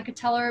 and I could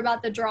tell her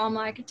about the drama.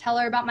 I could tell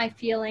her about my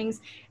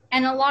feelings.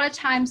 And a lot of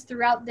times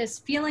throughout this,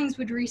 feelings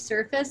would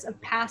resurface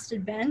of past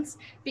events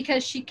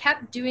because she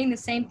kept doing the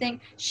same thing.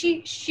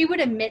 She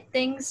would admit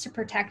things to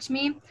protect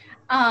me.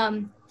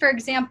 For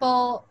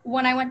example,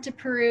 when I went to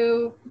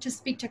Peru to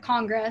speak to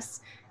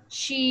Congress,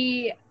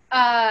 she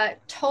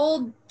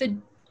told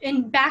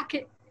back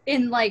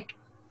in like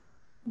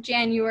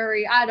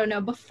January, I don't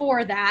know,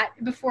 before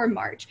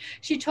March,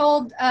 she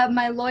told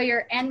my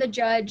lawyer and the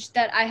judge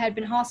that I had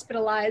been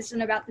hospitalized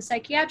and about the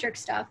psychiatric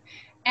stuff.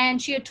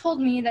 And she had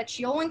told me that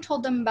she only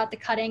told them about the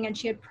cutting, and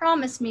she had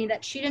promised me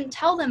that she didn't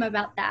tell them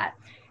about that.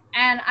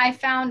 And I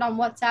found on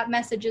WhatsApp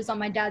messages on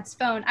my dad's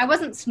phone, I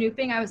wasn't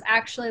snooping, I was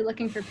actually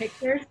looking for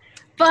pictures.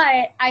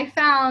 But I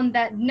found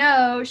that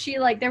no,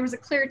 there was a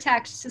clear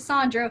text to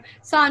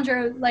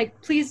Sandro,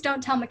 like, please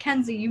don't tell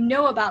Mackenzie, you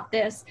know about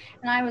this.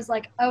 And I was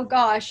like, oh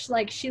gosh,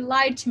 like, she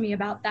lied to me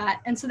about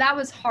that. And so that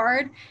was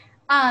hard.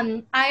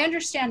 I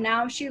understand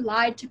now she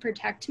lied to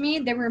protect me.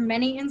 There were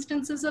many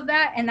instances of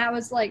that, and that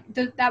was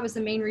that was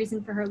the main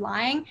reason for her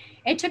lying.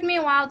 It took me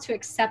a while to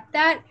accept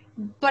that,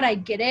 but I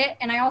get it.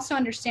 And I also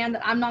understand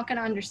that I'm not going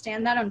to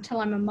understand that until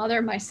I'm a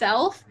mother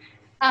myself.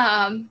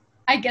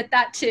 I get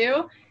that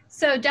too.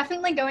 So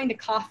definitely going to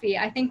coffee,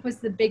 I think, was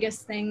the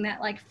biggest thing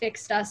that like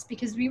fixed us,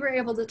 because we were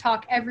able to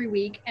talk every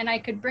week, and I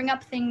could bring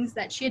up things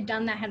that she had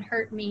done that had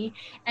hurt me,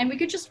 and we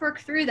could just work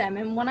through them.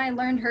 And when I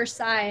learned her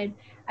side,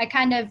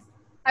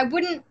 I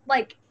wouldn't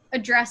like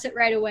address it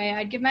right away.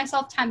 I'd give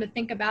myself time to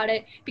think about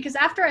it, because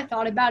after I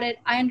thought about it,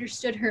 I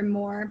understood her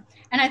more,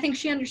 and I think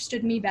she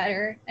understood me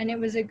better, and it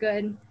was a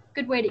good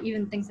way to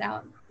even things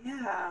out.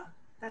 Yeah,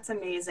 that's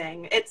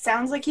amazing. It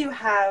sounds like you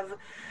have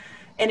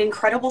an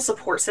incredible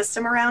support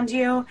system around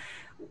you,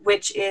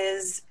 which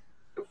is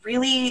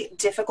really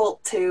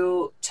difficult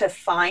to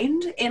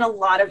find in a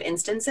lot of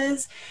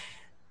instances.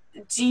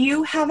 Do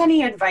you have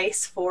any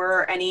advice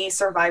for any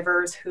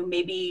survivors who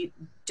maybe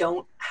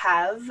don't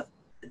have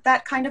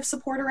that kind of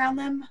support around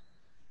them?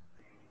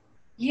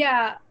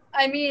 Yeah,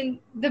 I mean,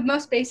 the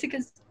most basic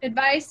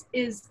advice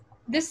is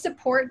this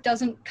support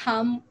doesn't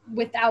come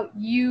without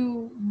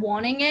you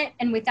wanting it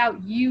and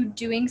without you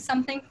doing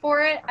something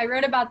for it. I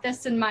wrote about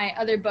this in my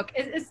other book.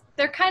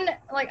 They're kind of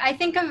like, I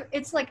think of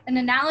it's like an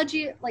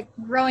analogy like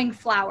growing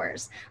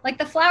flowers. Like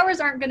the flowers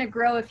aren't going to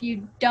grow if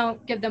you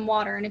don't give them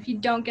water and if you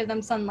don't give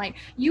them sunlight.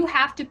 You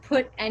have to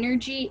put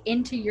energy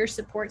into your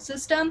support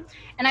system.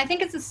 And I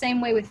think it's the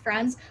same way with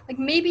friends. Like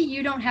maybe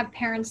you don't have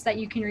parents that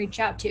you can reach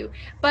out to,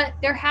 but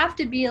there have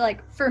to be,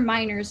 like, for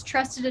minors,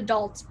 trusted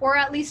adults, or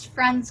at least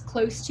friends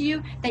close to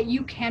you that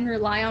you can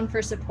rely on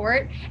for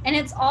support. And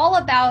it's all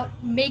about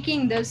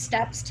making those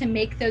steps to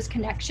make those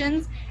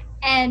connections.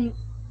 And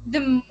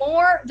the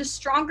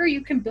stronger you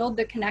can build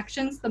the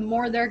connections, the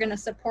more they're going to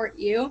support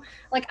you.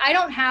 Like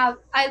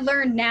I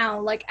learned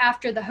now, like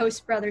after the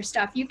host brother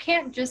stuff, you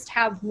can't just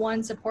have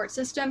one support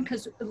system,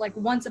 because like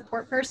one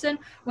support person,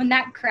 when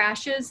that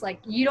crashes, like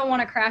you don't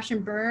want to crash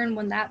and burn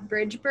when that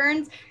bridge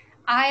burns.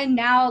 I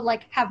now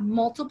like have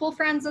multiple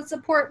friends that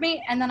support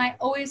me, and then I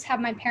always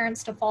have my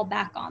parents to fall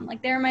back on.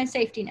 Like they're my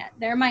safety net,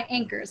 they're my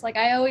anchors. Like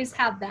I always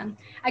have them.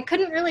 I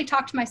couldn't really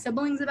talk to my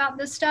siblings about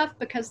this stuff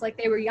because like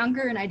they were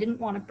younger and I didn't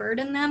want to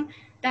burden them.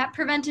 That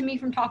prevented me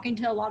from talking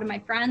to a lot of my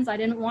friends. I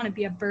didn't want to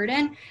be a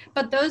burden.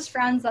 But those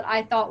friends that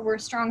I thought were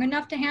strong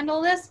enough to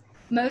handle this,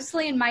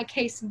 mostly in my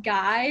case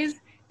guys,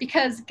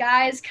 because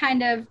guys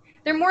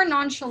they're more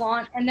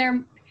nonchalant and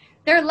they're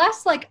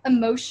less like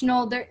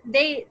emotional.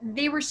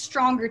 They were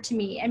stronger to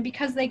me, and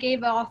because they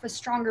gave off a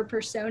stronger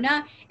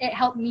persona, it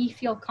helped me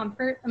feel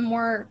comfort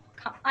and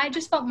I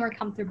just felt more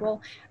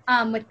comfortable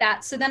with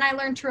that. So then I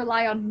learned to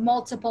rely on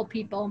multiple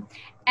people,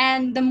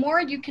 and the more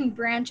you can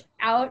branch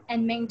out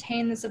and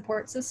maintain the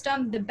support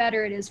system, the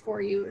better it is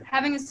for you.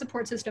 Having a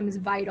support system is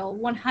vital,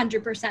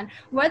 100%.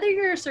 Whether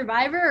you're a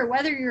survivor or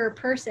whether you're a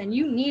person,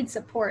 you need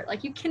support.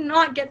 Like you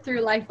cannot get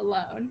through life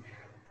alone.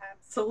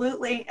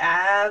 Absolutely.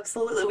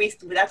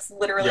 That's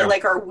literally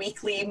like our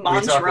weekly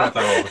mantra. We talk about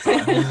that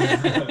all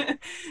the time.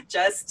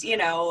 Just, you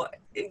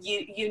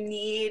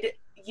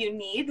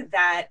need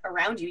that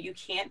around you. You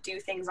can't do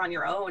things on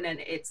your own, and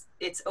it's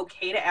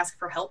okay to ask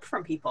for help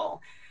from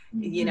people.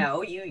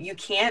 Mm-hmm. You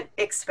can't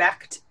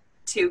expect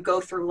to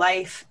go through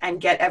life and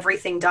get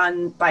everything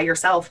done by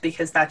yourself,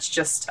 because that's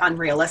just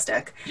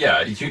unrealistic.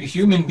 Yeah,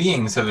 human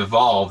beings have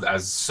evolved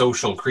as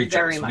social creatures.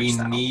 Very much we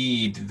so.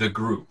 need the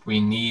group. We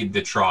need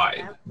the tribe.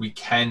 Yep. We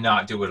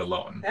cannot do it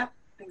alone. Yeah,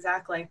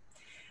 exactly.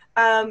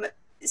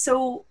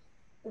 So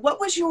what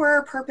was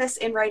your purpose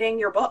in writing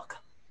your book?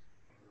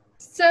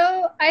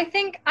 So I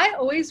think I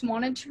always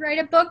wanted to write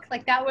a book.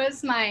 Like that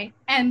was my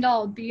end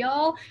all be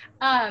all.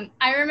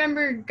 I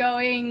remember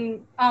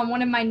going on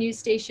one of my news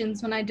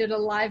stations when I did a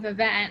live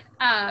event.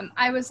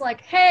 I was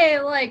like, hey,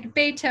 like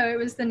Beto, it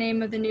was the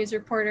name of the news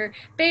reporter.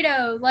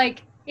 Beto,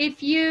 like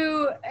if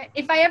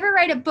I ever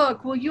write a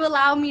book, will you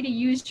allow me to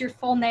use your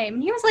full name?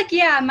 And he was like,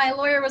 yeah. And my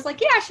lawyer was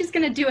like, yeah, she's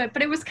going to do it.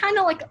 But it was kind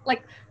of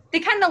like they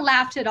kind of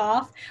laughed it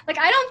off. Like,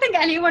 I don't think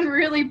anyone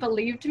really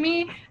believed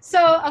me. So,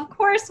 of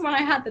course, when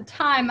I had the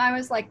time, I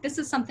was like, this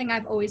is something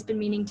I've always been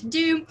meaning to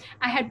do.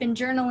 I had been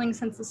journaling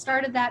since the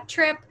start of that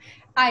trip.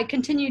 I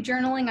continue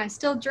journaling. I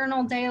still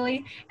journal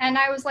daily. And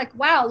I was like,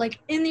 wow, like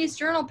in these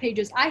journal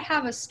pages, I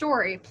have a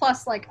story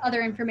plus like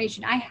other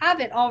information. I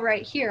have it all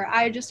right here.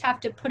 I just have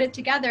to put it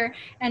together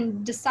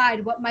and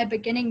decide what my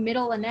beginning,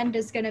 middle, and end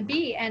is going to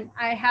be. And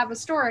I have a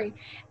story.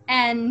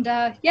 And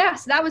yeah,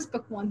 so that was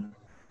book 1.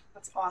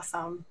 That's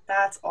awesome.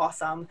 That's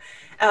awesome.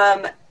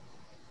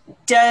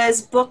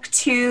 Does book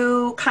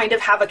 2 kind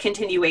of have a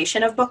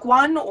continuation of book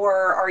 1,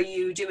 or are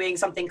you doing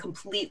something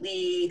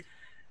completely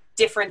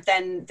different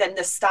than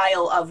the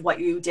style of what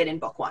you did in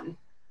book 1?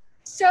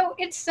 So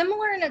it's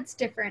similar and it's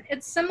different.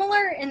 It's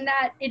similar in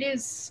that it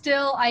is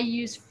still, I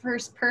use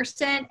first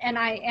person and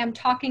I am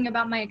talking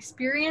about my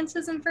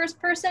experiences in first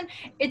person.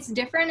 It's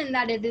different in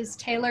that it is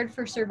tailored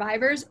for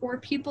survivors or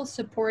people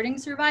supporting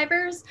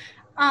survivors.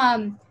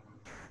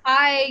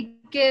 I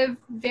give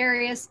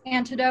various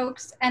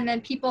antidotes and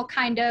then people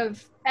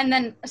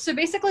so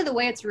basically the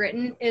way it's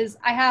written is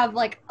I have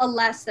like a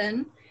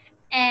lesson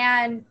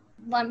and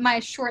my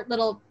short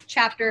little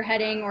chapter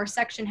heading or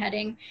section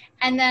heading,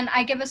 and then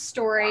I give a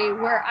story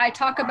where I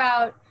talk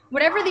about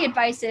whatever the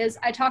advice is.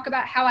 I talk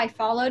about how I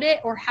followed it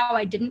or how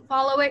I didn't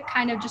follow it,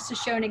 kind of just to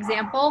show an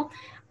example.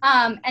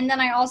 And then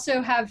I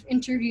also have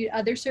interviewed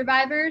other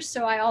survivors,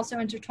 so I also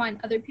intertwine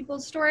other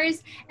people's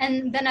stories.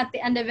 And then at the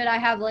end of it, I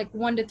have like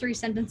 1 to 3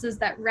 sentences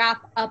that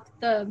wrap up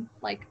the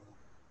like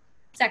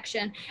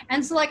section.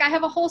 And so like I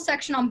have a whole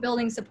section on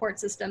building support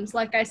systems.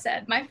 Like I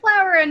said, my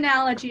flower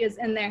analogy is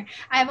in there.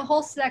 I have a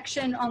whole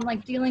section on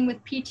like dealing with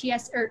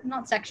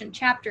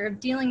chapter of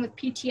dealing with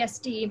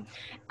PTSD.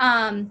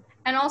 And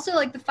also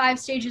like the 5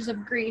 stages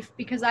of grief,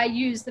 because I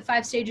use the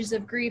 5 stages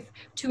of grief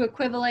to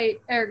equivalent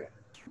or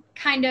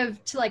kind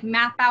of to like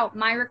map out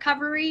my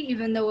recovery.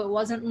 Even though it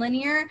wasn't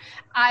linear,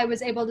 I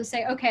was able to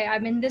say, okay,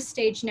 I'm in this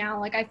stage now.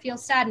 Like I feel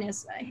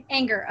sadness,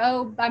 anger.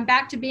 Oh, I'm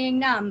back to being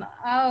numb.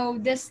 Oh,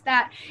 this,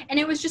 that. And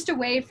it was just a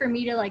way for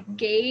me to like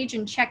gauge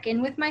and check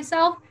in with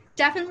myself.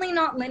 Definitely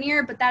not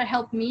linear, but that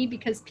helped me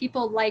because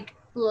people like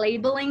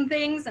labeling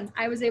things and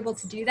I was able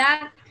to do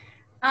that.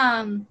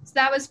 So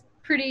that was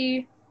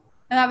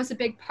a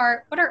big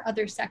part. What are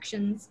other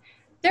sections?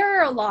 There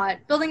are a lot.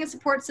 Building a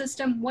support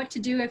system, what to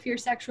do if you're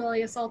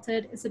sexually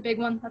assaulted is a big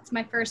one. That's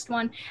my first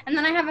one. And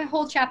then I have a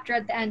whole chapter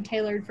at the end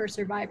tailored for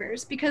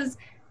survivors because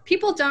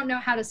people don't know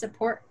how to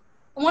support.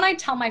 When I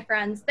tell my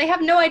friends, they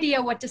have no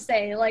idea what to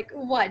say. Like,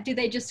 what? Do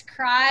they just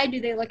cry? Do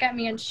they look at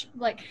me and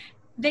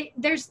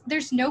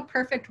there's no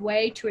perfect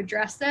way to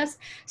address this.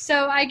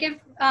 So I give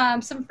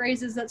some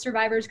phrases that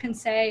survivors can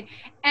say,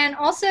 and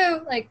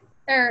also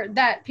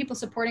that people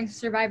supporting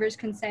survivors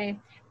can say.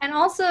 And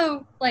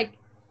also like,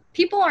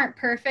 people aren't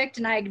perfect,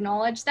 and I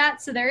acknowledge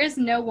that. So there is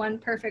no one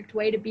perfect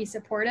way to be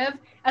supportive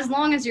as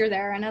long as you're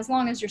there and as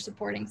long as you're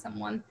supporting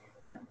someone.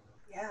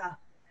 Yeah.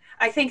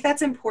 I think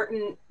that's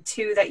important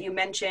too, that you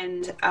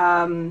mentioned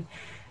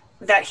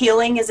that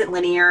healing isn't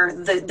linear.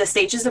 The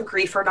stages of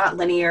grief are not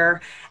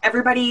linear.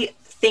 Everybody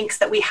thinks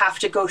that we have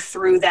to go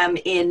through them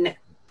in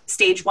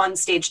stage 1,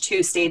 stage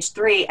 2, stage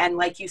 3. And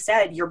like you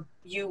said, you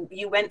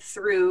went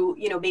through,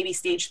 maybe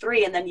stage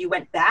 3, and then you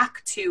went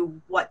back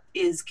to what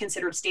is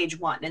considered stage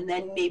 1. And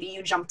then maybe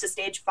you jumped to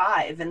stage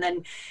 5. And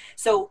then,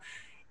 so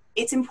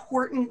it's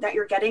important that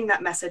you're getting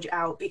that message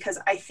out, because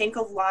I think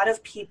a lot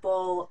of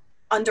people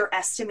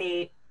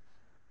underestimate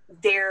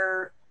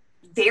their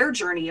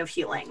journey of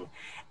healing.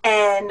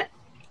 And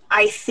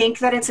I think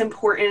that it's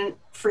important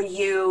for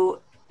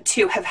you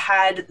to have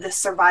had the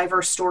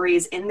survivor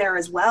stories in there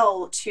as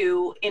well,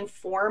 to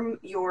inform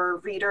your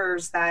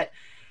readers that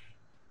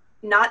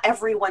not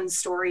everyone's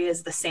story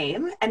is the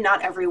same and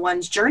not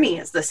everyone's journey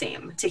is the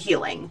same to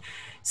healing.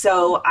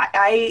 So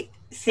I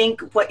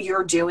think what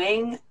you're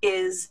doing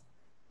is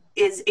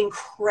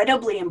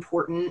incredibly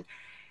important.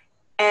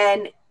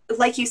 And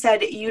like you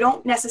said, you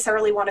don't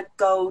necessarily want to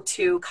go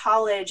to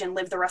college and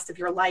live the rest of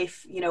your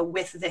life,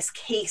 with this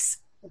case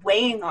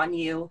weighing on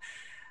you.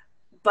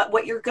 But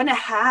what you're going to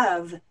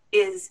have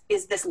is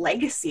this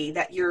legacy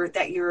that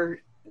you're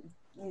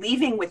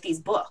leaving with these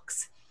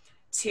books,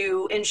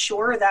 to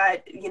ensure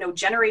that,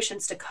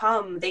 generations to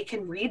come, they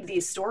can read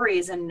these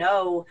stories and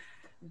know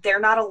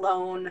they're not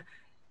alone.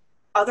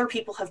 Other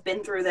people have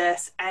been through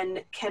this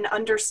and can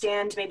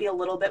understand maybe a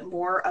little bit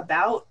more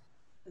about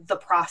the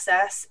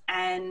process.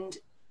 And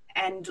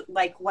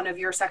like one of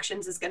your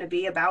sections is going to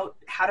be about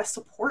how to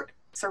support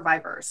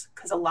survivors,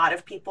 because a lot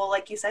of people,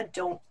 like you said,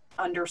 don't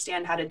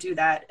understand how to do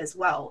that as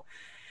well.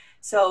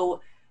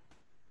 So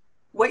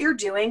what you're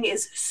doing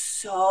is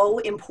so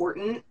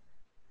important.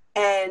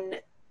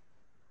 And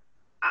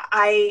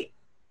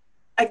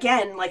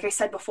again, like I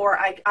said before,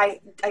 I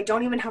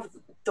don't even have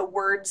the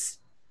words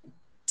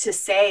to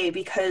say,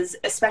 because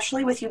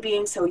especially with you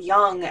being so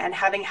young and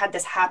having had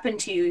this happen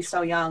to you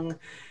so young,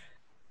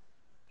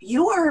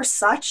 you are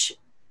such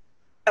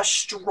a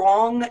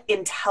strong,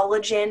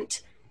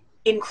 intelligent,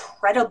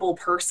 incredible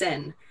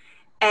person.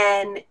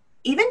 And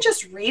even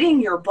just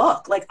reading your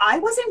book, like I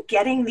wasn't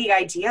getting the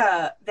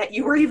idea that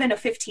you were even a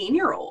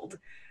 15-year-old.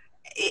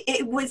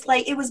 It was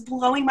like, it was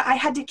blowing I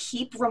had to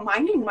keep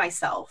reminding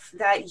myself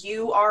that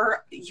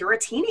you're a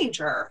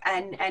teenager,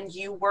 and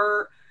you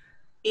were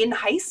in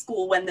high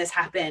school when this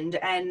happened.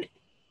 And,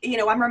 you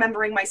know, I'm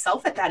remembering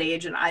myself at that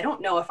age, and I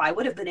don't know if I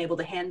would have been able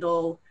to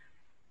handle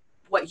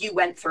what you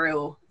went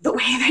through the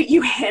way that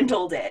you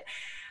handled it.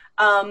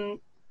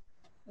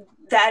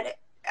 That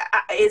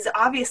is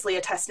obviously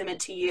a testament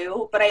to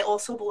you, but I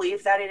also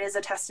believe that it is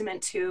a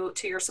testament to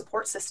your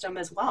support system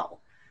as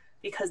well,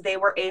 because they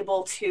were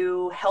able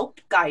to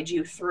help guide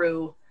you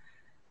through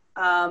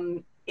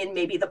in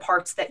maybe the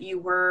parts that you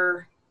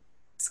were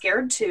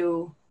scared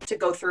to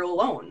go through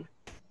alone,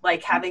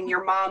 like having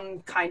your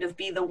mom kind of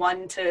be the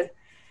one to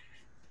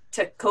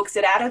coax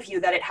it out of you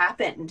that it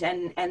happened,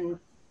 and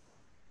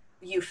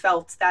you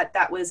felt that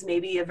that was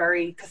maybe a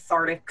very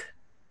cathartic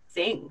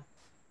thing,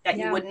 that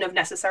you wouldn't have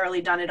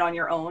necessarily done it on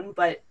your own,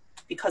 but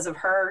because of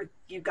her,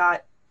 you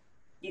got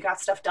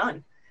stuff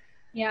done.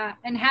 Yeah,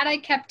 and had I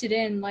kept it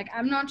in, like,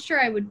 I'm not sure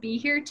I would be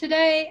here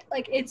today.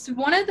 Like, it's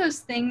one of those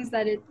things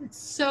that it's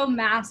so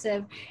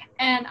massive.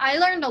 And I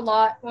learned a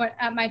lot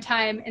at my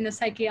time in the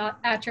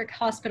psychiatric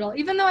hospital.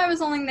 Even though I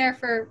was only there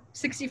for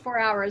 64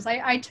 hours,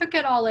 I took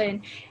it all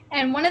in.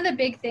 And one of the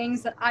big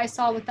things that I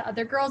saw with the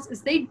other girls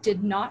is they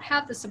did not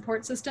have the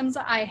support systems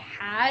that I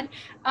had.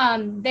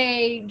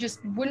 They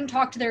just wouldn't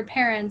talk to their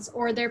parents,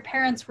 or their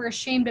parents were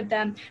ashamed of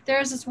them. There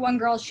was this one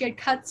girl, she had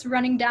cuts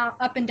running down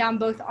up and down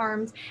both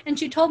arms. And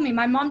she told me,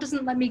 my mom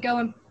doesn't let me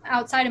go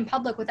outside in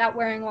public without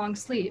wearing long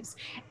sleeves.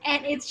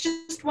 And it's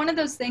just one of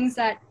those things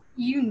that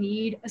you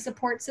need a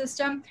support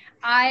system.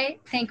 I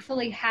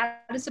thankfully had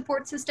a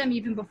support system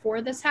even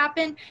before this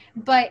happened,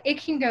 but it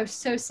can go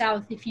so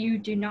south if you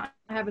do not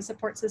have a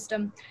support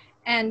system.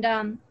 And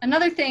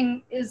another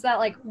thing is that,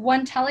 like,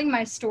 when telling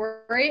my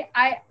story,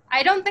 I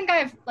don't think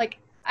I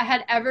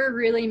had ever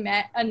really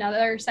met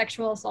another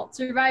sexual assault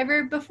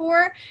survivor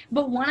before,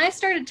 but when I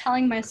started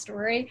telling my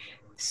story,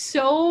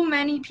 so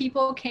many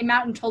people came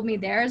out and told me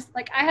theirs.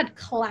 Like, I had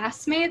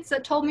classmates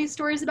that told me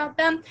stories about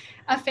them.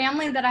 A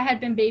family that I had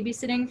been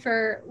babysitting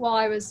while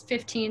I was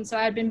 15, so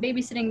I had been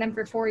babysitting them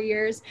for 4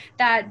 years,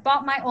 that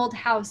bought my old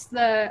house.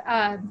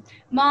 The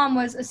mom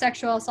was a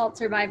sexual assault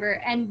survivor,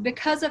 and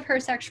because of her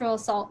sexual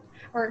assault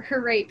or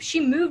her rape, she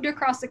moved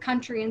across the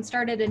country and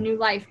started a new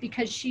life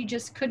because she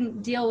just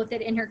couldn't deal with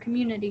it in her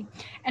community.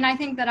 And I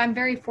think that I'm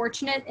very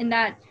fortunate in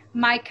that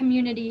my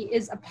community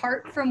is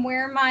apart from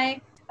where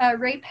my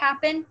rape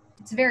happened.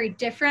 It's very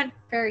different,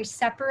 very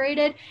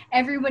separated.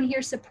 Everyone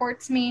here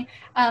supports me.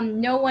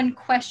 No one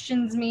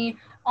questions me.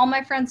 All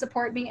my friends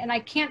support me. And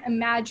I can't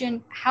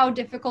imagine how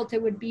difficult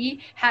it would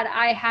be had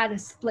I had a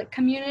split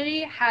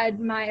community, had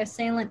my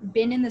assailant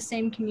been in the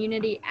same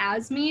community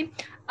as me.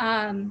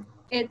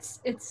 It's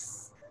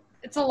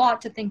a lot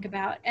to think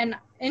about. And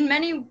in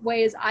many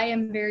ways, I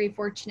am very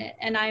fortunate,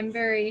 and I'm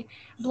very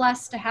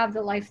blessed to have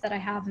the life that I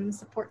have and the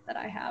support that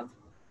I have.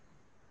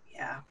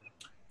 Yeah.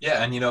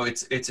 Yeah, and you know,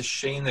 it's a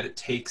shame that it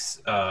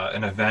takes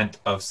an event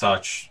of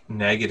such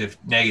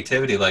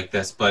negativity like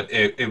this, but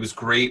it was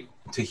great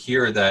to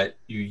hear that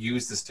you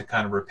use this to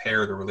kind of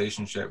repair the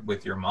relationship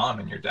with your mom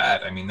and your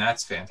dad. I mean,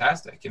 that's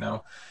fantastic, you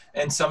know.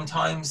 And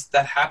sometimes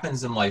that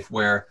happens in life,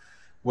 where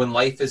when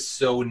life is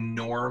so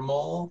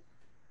normal,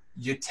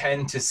 you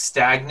tend to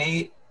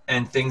stagnate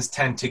and things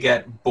tend to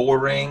get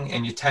boring,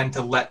 and you tend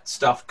to let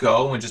stuff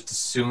go and just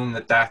assume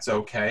that that's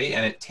okay.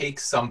 And it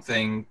takes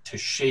something to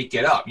shake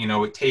it up. You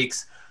know, it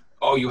takes,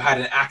 oh, you had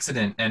an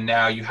accident and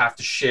now you have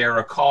to share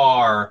a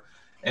car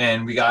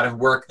and we got to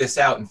work this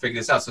out and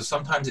figure this out. So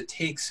sometimes it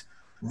takes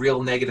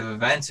real negative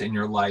events in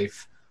your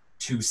life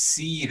to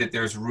see that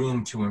there's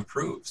room to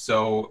improve.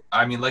 So,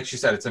 I mean, like she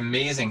said, it's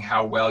amazing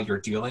how well you're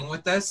dealing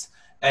with this,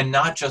 and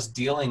not just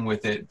dealing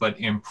with it, but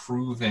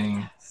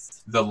improving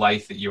the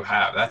life that you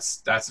have.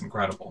 That's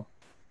incredible.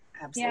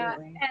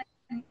 Absolutely. Yeah,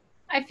 and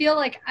I feel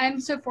like I'm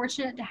so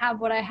fortunate to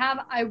have what I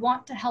have. I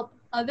want to help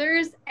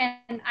others,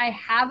 and I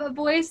have a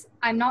voice.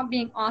 I'm not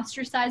being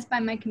ostracized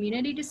by my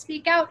community to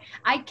speak out.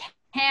 I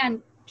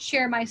can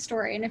share my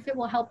story, and if it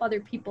will help other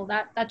people,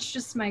 that's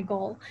just my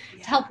goal.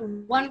 To help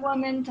one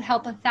woman, to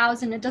help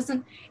 1,000, it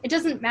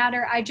doesn't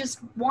matter. I just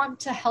want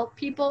to help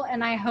people,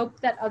 and I hope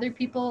that other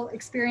people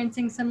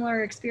experiencing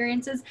similar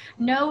experiences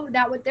know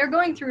that what they're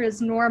going through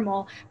is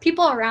normal.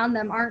 People around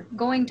them aren't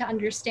going to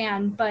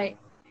understand, but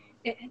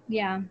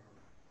yeah,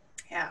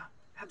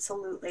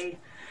 absolutely.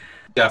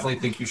 Definitely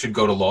think you should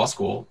go to law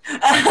school.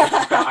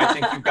 I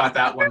think you've got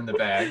that one in the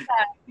bag.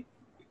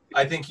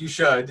 I think you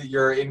should.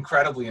 You're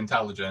incredibly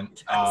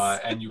intelligent,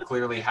 and you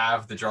clearly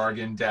have the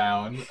jargon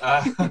down.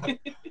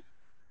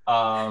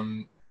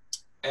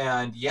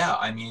 And yeah,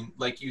 I mean,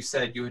 like you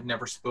said, you had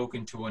never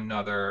spoken to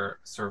another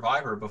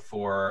survivor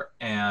before.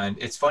 And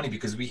it's funny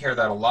because we hear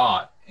that a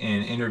lot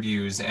in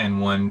interviews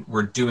and when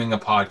we're doing a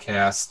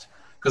podcast.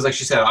 Because like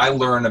she said, I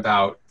learn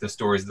about the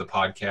stories of the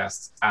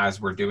podcasts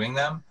as we're doing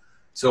them.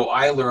 So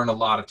I learn a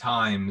lot of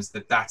times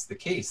that that's the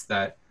case,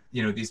 that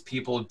you know, these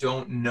people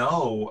don't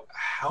know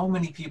how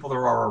many people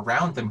there are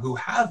around them who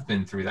have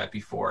been through that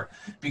before,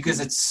 because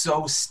it's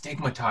so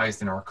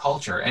stigmatized in our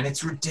culture. And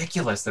it's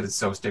ridiculous that it's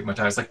so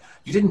stigmatized. Like,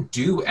 you didn't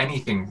do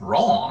anything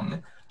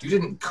wrong. You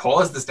didn't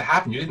cause this to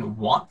happen. You didn't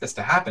want this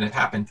to happen. It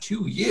happened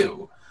to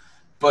you.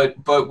 But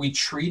we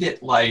treat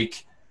it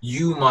like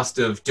you must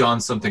have done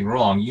something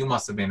wrong. You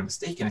must have made a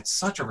mistake. And it's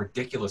such a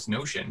ridiculous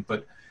notion.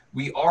 But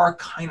we are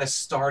kind of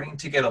starting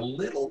to get a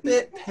little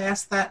bit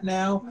past that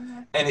now.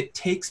 And it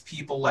takes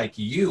people like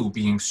you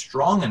being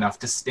strong enough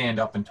to stand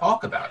up and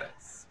talk about it.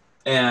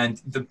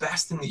 And the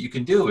best thing that you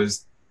can do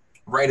is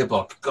write a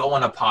book, go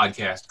on a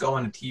podcast, go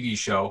on a TV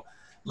show,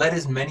 let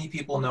as many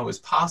people know as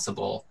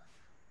possible.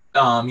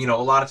 You know,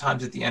 a lot of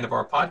times at the end of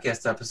our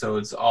podcast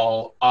episodes,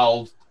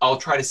 I'll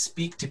try to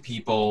speak to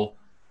people,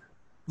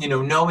 you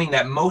know, knowing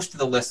that most of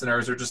the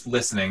listeners are just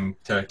listening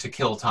to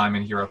kill time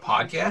and hear a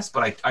podcast.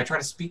 But I try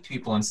to speak to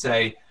people and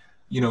say,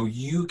 you know,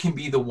 you can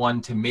be the one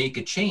to make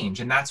a change.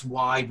 And that's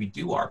why we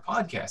do our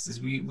podcast,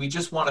 is we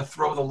just want to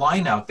throw the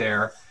line out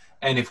there.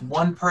 And if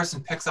one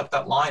person picks up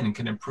that line and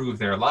can improve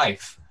their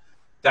life,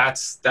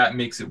 that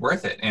makes it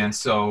worth it. And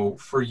so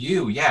for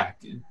you, yeah,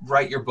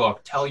 write your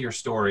book, tell your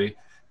story,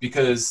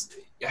 because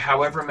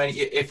however many,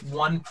 if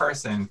one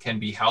person can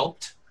be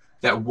helped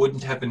that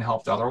wouldn't have been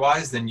helped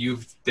otherwise, then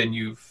you've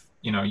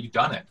you know, you've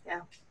done it.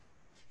 Yeah.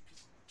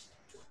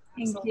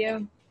 Thank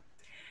you.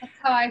 That's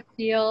how I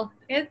feel.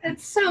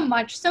 It's so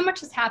much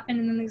has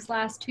happened in these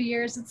last 2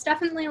 years. It's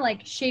definitely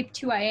like shaped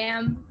who I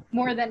am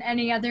more than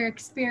any other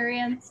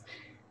experience.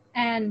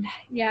 And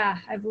yeah,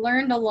 I've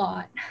learned a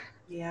lot.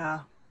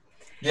 Yeah.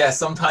 Yeah,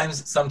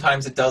 sometimes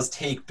it does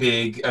take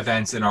big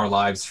events in our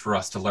lives for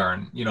us to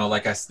learn. You know,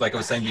 like I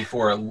was saying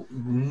before,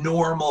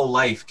 normal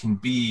life can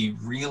be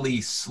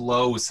really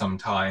slow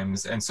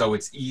sometimes, and so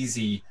it's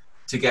easy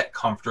to get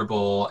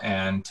comfortable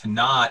and to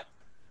not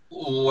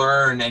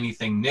learn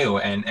anything new.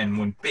 And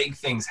when big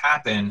things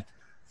happen,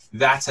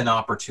 that's an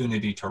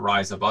opportunity to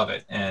rise above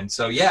it. And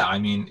so, yeah, I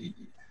mean,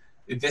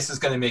 this is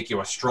going to make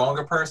you a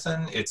stronger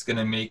person. It's going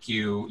to make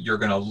you're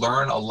going to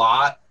learn a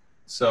lot.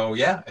 So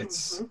yeah,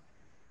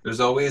 there's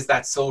always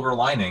that silver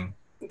lining.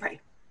 Right.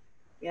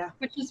 Yeah.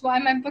 Which is why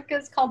my book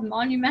is called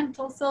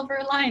Monumental Silver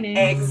Lining.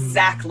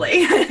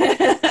 Exactly.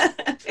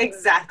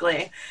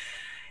 Exactly.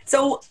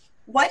 So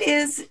what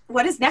is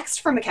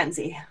next for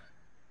Mackenzie?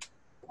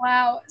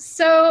 Wow.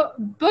 So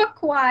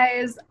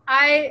book-wise,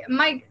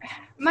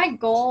 my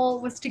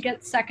goal was to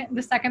get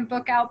the second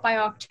book out by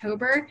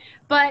October,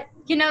 but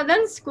you know,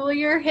 then school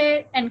year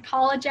hit and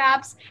college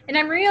apps, and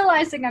I'm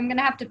realizing I'm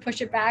gonna have to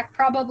push it back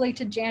probably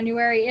to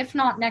January, if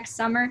not next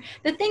summer.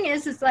 The thing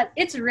is that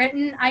it's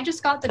written. I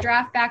just got the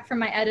draft back from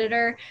my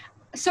editor.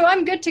 So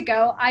I'm good to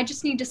go. I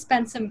just need to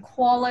spend some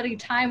quality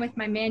time with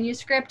my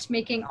manuscript,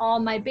 making all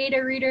my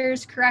beta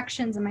readers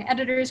corrections and my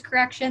editors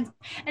corrections.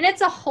 And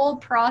it's a whole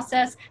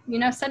process, you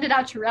know, send it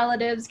out to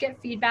relatives, get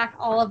feedback,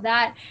 all of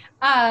that.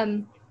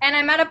 And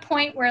I'm at a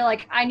point where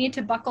like I need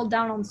to buckle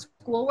down on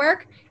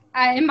schoolwork.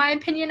 In my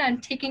opinion,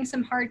 I'm taking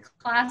some hard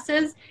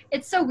classes.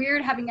 It's so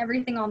weird having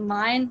everything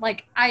online.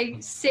 Like I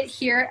sit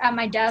here at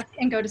my desk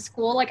and go to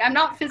school. Like I'm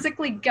not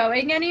physically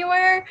going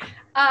anywhere,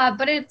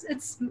 but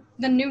it's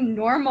the new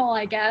normal,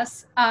 I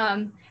guess.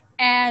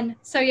 And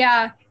so,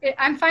 yeah,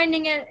 I'm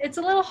finding it's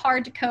a little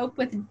hard to cope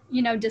with,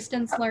 you know,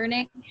 distance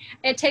learning.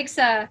 It takes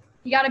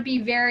you got to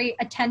be very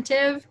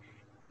attentive,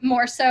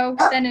 more so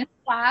than in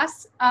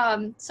class.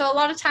 So a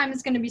lot of time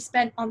is going to be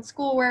spent on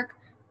schoolwork,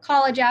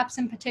 college apps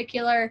in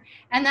particular.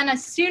 And then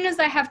as soon as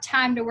I have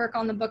time to work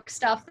on the book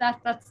stuff,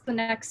 that's the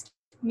next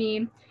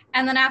me.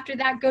 And then after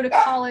that, go to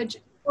college.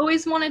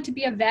 Always wanted to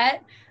be a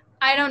vet.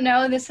 I don't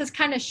know. This has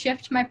kind of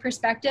shifted my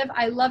perspective.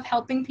 I love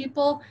helping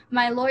people.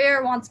 My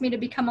lawyer wants me to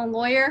become a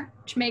lawyer,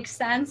 which makes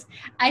sense.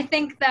 I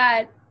think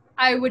that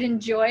I would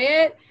enjoy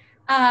it.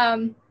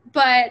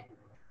 But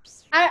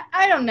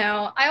I don't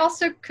know. I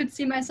also could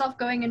see myself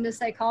going into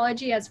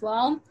psychology as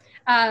well.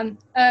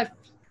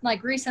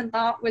 Like recent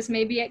thought was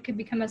maybe it could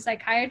become a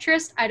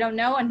psychiatrist. I don't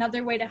know.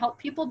 Another way to help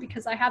people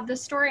because I have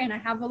this story and I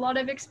have a lot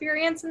of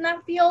experience in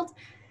that field.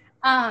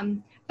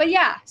 But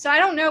yeah, so I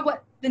don't know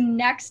what the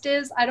next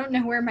is. I don't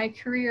know where my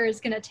career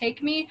is going to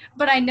take me,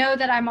 but I know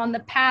that I'm on the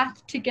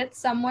path to get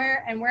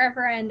somewhere, and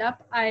wherever I end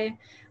up,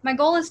 my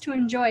goal is to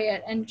enjoy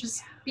it and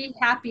just be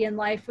happy in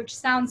life, which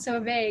sounds so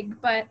vague,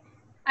 but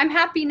I'm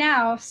happy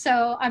now,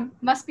 so I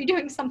must be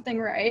doing something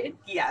right.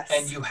 Yes.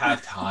 And you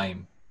have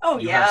time. Oh,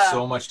 you yeah. have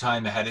so much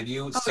time ahead of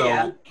you. Oh, so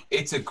yeah.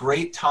 It's a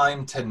great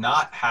time to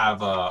not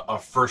have a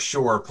for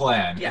sure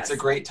plan. Yes. It's a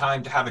great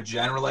time to have a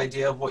general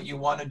idea of what you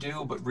want to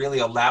do, but really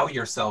allow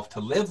yourself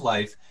to live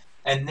life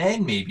and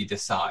then maybe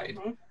decide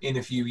in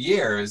a few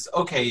years,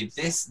 okay,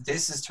 this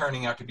is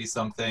turning out to be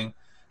something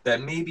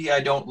that maybe I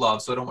don't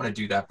love, so I don't want to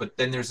do that. But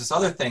then there's this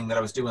other thing that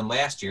I was doing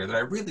last year that I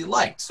really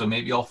liked, so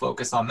maybe I'll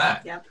focus on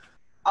that. Yep.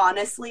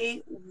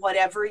 Honestly,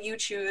 whatever you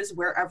choose,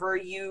 wherever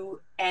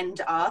you end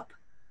up,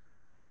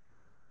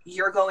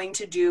 you're going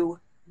to do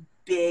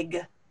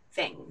big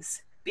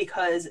things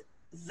because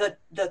the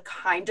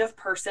kind of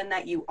person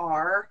that you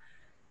are,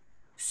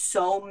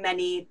 so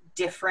many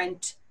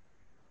different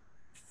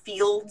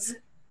fields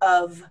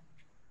of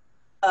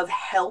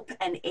help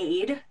and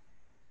aid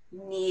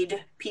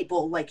need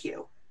people like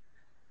you.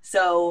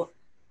 So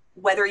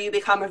whether you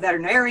become a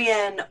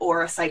veterinarian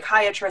or a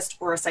psychiatrist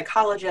or a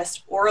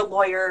psychologist or a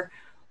lawyer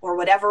or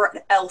whatever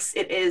else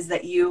it is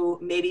that you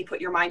maybe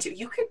put your mind to,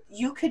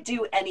 you could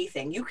do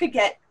anything. You could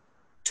get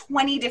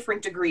 20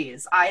 different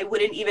degrees. I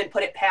wouldn't even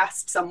put it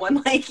past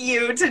someone like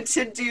you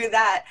to do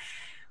that.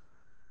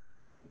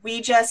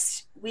 We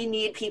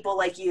need people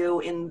like you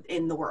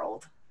in the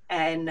world.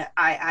 And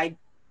I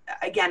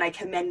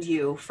commend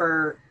you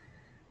for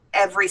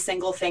every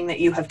single thing that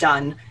you have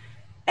done.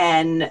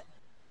 And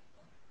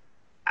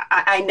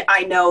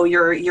I know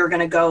you're going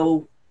to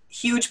go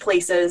huge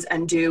places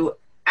and do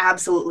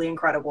absolutely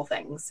incredible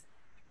things.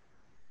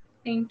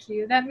 Thank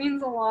you. That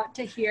means a lot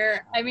to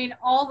hear. I mean,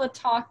 all the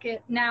talk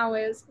now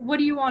is, what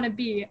do you want to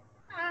be?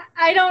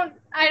 I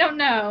don't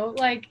know.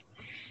 Like,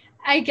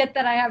 I get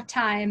that I have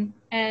time,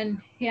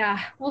 and yeah,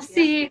 we'll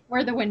see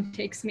where the wind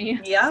takes me.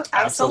 Yeah,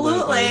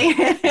 absolutely.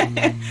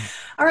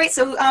 All right.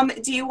 So,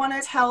 do you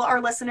want to tell our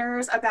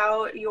listeners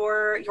about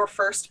your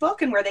first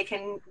book and where they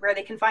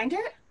can find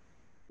it?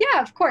 Yeah,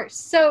 of course.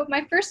 So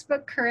my first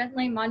book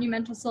currently,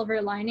 Monumental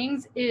Silver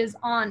Linings, is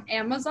on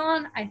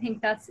Amazon. I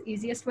think that's the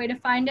easiest way to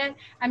find it.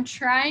 I'm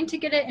trying to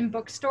get it in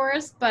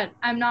bookstores, but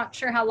I'm not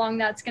sure how long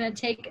that's going to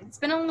take. It's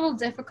been a little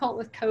difficult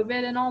with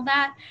COVID and all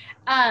that.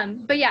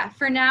 But yeah,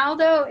 for now,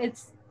 though,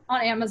 it's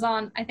on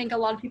Amazon. I think a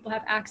lot of people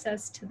have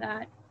access to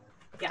that.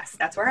 Yes,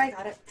 that's where I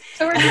got it.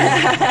 So we're good.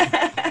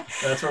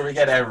 That's where we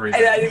get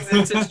everything.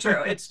 It's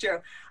true. It's true.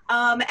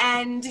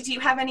 And do you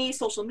have any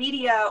social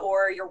media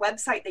or your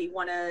website that you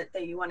want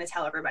to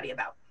tell everybody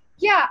about?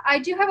 Yeah, I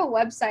do have a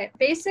website.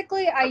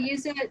 Basically, I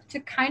use it to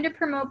kind of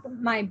promote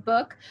my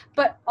book,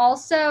 but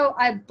also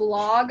I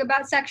blog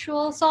about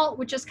sexual assault,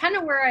 which is kind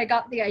of where I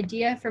got the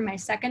idea for my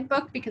second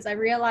book, because I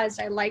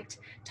realized I liked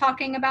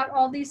talking about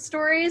all these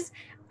stories.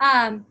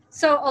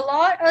 So a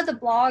lot of the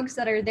blogs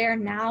that are there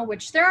now,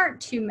 which there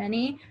aren't too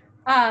many,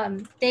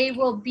 they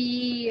will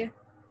be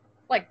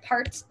like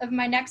parts of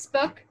my next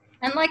book.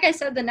 And like I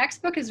said, the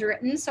next book is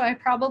written, so I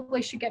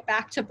probably should get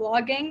back to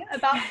blogging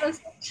about those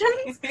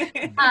sections.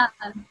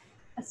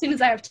 As soon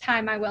as I have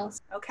time, I will.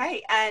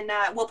 Okay, and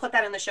we'll put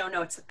that in the show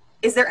notes.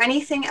 Is there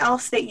anything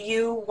else that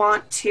you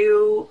want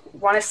to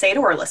say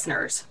to our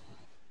listeners?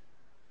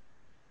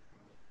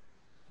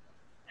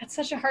 That's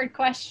such a hard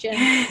question.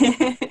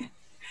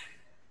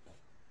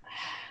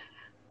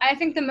 I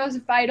think the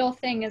most vital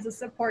thing is a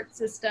support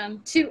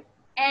system to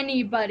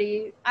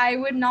anybody. I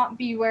would not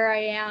be where I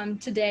am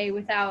today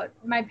without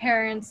my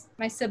parents,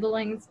 my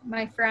siblings,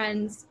 my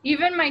friends,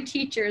 even my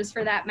teachers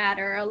for that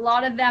matter. A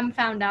lot of them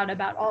found out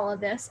about all of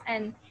this,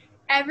 and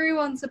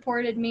everyone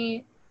supported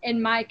me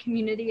in my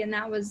community, and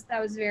that was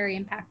very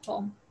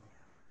impactful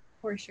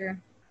for sure.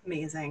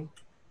 Amazing.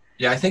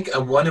 Yeah, I think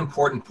one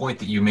important point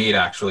that you made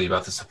actually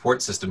about the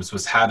support systems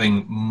was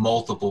having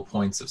multiple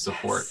points of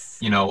support. Yes.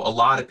 You know, a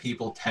lot of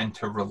people tend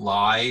to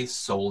rely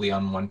solely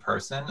on one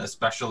person,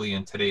 especially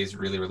in today's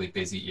really, really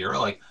busy era.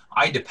 Like,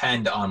 I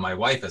depend on my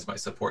wife as my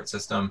support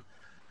system,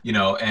 you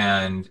know,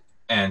 and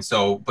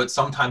so, but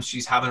sometimes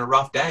she's having a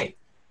rough day,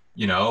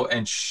 you know,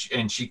 and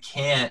she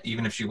can't,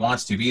 even if she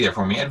wants to, be there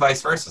for me, and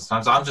vice versa.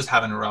 Sometimes I'm just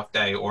having a rough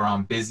day, or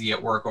I'm busy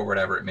at work, or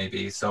whatever it may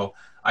be. So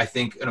I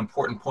think an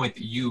important point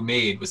that you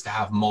made was to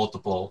have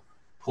multiple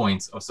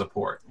points of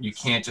support. You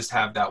can't just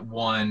have that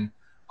one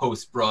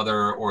host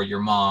brother or your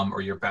mom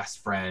or your best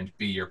friend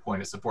be your point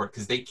of support,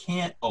 because they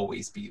can't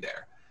always be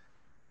there.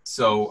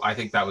 So I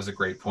think that was a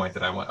great point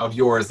that I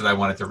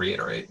wanted to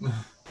reiterate.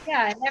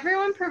 Yeah, and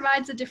everyone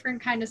provides a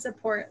different kind of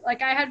support.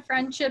 Like, I had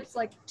friendships,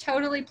 like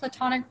totally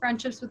platonic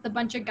friendships with a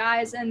bunch of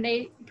guys, and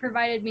they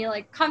provided me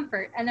like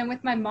comfort. And then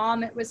with my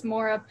mom, it was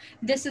more of,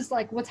 this is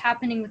like what's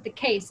happening with the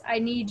case. I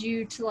need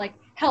you to like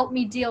help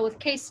me deal with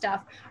case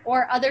stuff.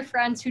 Or other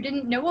friends who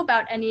didn't know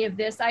about any of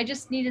this, I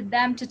just needed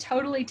them to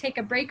totally take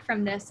a break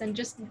from this and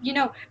just, you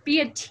know,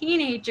 be a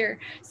teenager.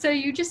 So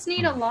you just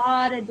need a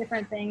lot of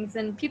different things,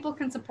 and people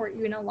can support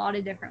you in a lot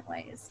of different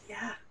ways.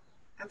 Yeah,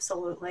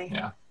 absolutely.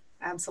 Yeah.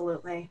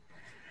 Absolutely.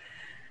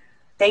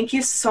 Thank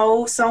you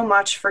so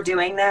much for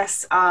doing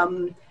this. I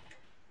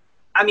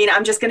mean,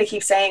 I'm just going to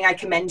keep saying I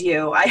commend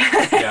you.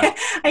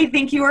 I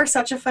think you are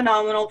such a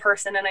phenomenal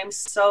person, and I'm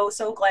so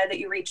glad that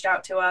you reached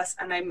out to us,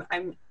 and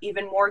I'm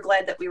even more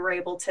glad that we were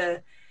able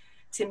to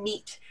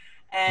meet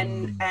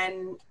and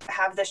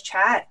have this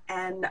chat.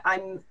 And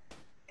I'm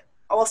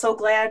also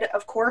glad,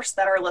 of course,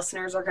 that our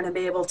listeners are going to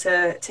be able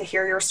to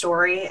hear your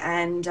story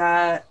and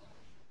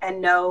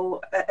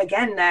know,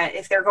 again, that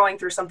if they're going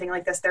through something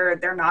like this,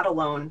 they're not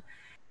alone.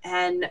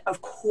 And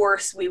of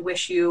course, we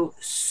wish you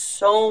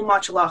so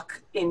much luck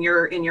in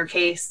your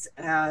case.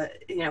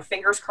 You know,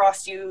 fingers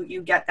crossed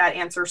you get that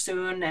answer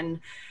soon. And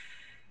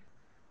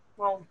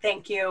well,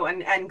 thank you,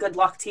 and good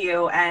luck to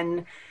you.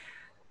 And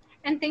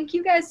And thank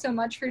you guys so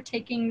much for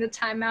taking the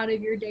time out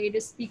of your day to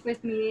speak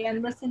with me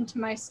and listen to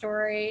my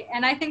story.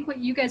 And I think what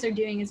you guys are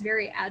doing is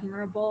very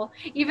admirable.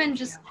 Even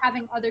just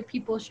having other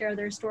people share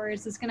their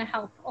stories is going to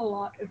help a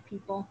lot of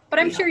people. But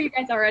I'm sure you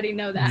guys already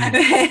know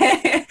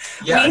that.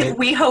 Yeah,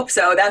 we hope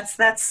so.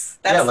 That's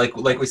yeah, like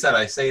we said,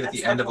 I say it at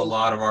the end of a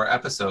lot of our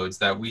episodes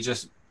that we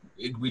just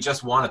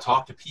want to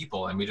talk to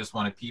people, and we just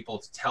wanted people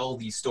to tell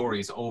these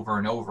stories over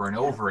and over and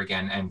over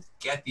again and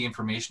get the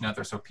information out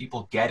there so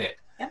people get it.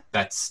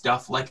 That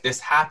stuff like this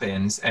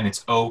happens and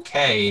it's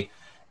okay,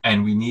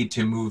 and we need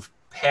to move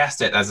past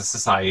it as a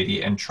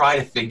society and try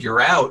to figure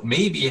out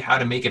maybe how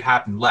to make it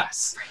happen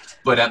less,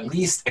 but at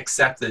least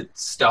accept that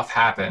stuff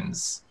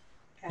happens,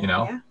 you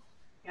know?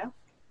 Yeah.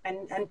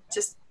 And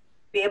just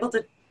be able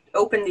to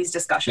open these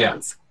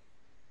discussions,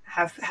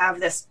 have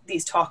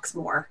these talks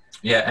more.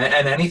 Yeah,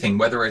 and anything,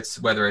 whether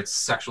it's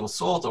sexual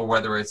assault or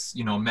whether it's,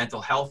 you know,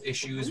 mental health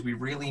issues, we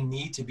really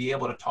need to be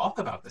able to talk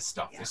about this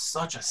stuff. There's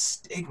such a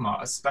stigma,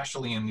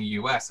 especially in the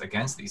US,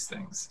 against these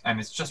things, and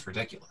it's just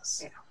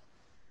ridiculous.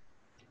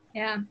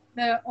 Yeah,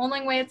 the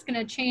only way it's going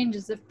to change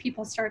is if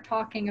people start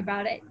talking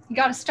about it. You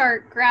got to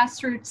start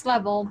grassroots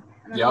level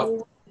and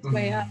work its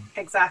way up.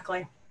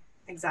 Exactly.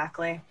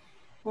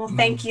 Well,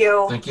 thank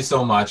you. Thank you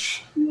so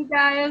much. You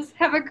guys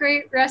have a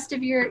great rest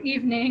of your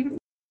evening.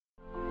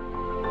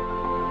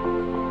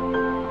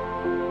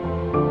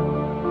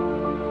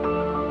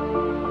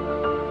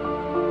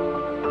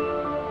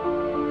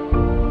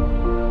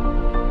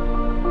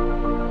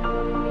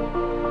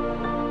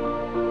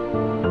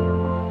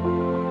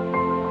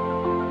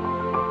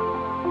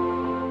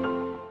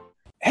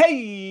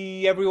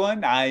 Hey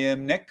everyone, I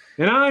am Nick.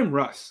 And I'm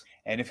Russ.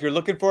 And if you're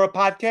looking for a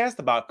podcast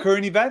about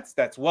current events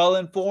that's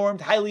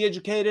well-informed, highly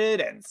educated,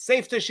 and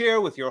safe to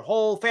share with your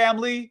whole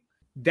family,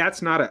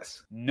 that's not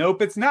us.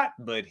 Nope, it's not.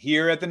 But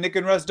here at the Nick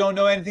and Russ Don't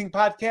Know Anything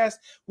podcast,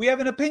 we have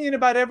an opinion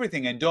about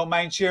everything and don't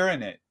mind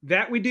sharing it.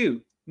 That we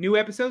do. New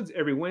episodes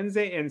every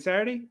Wednesday and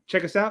Saturday.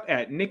 Check us out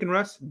at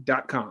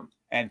nickandruss.com.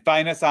 And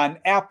find us on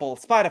Apple,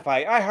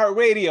 Spotify,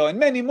 iHeartRadio, and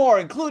many more,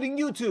 including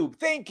YouTube.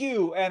 Thank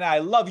you, and I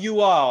love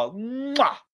you all. Mwah!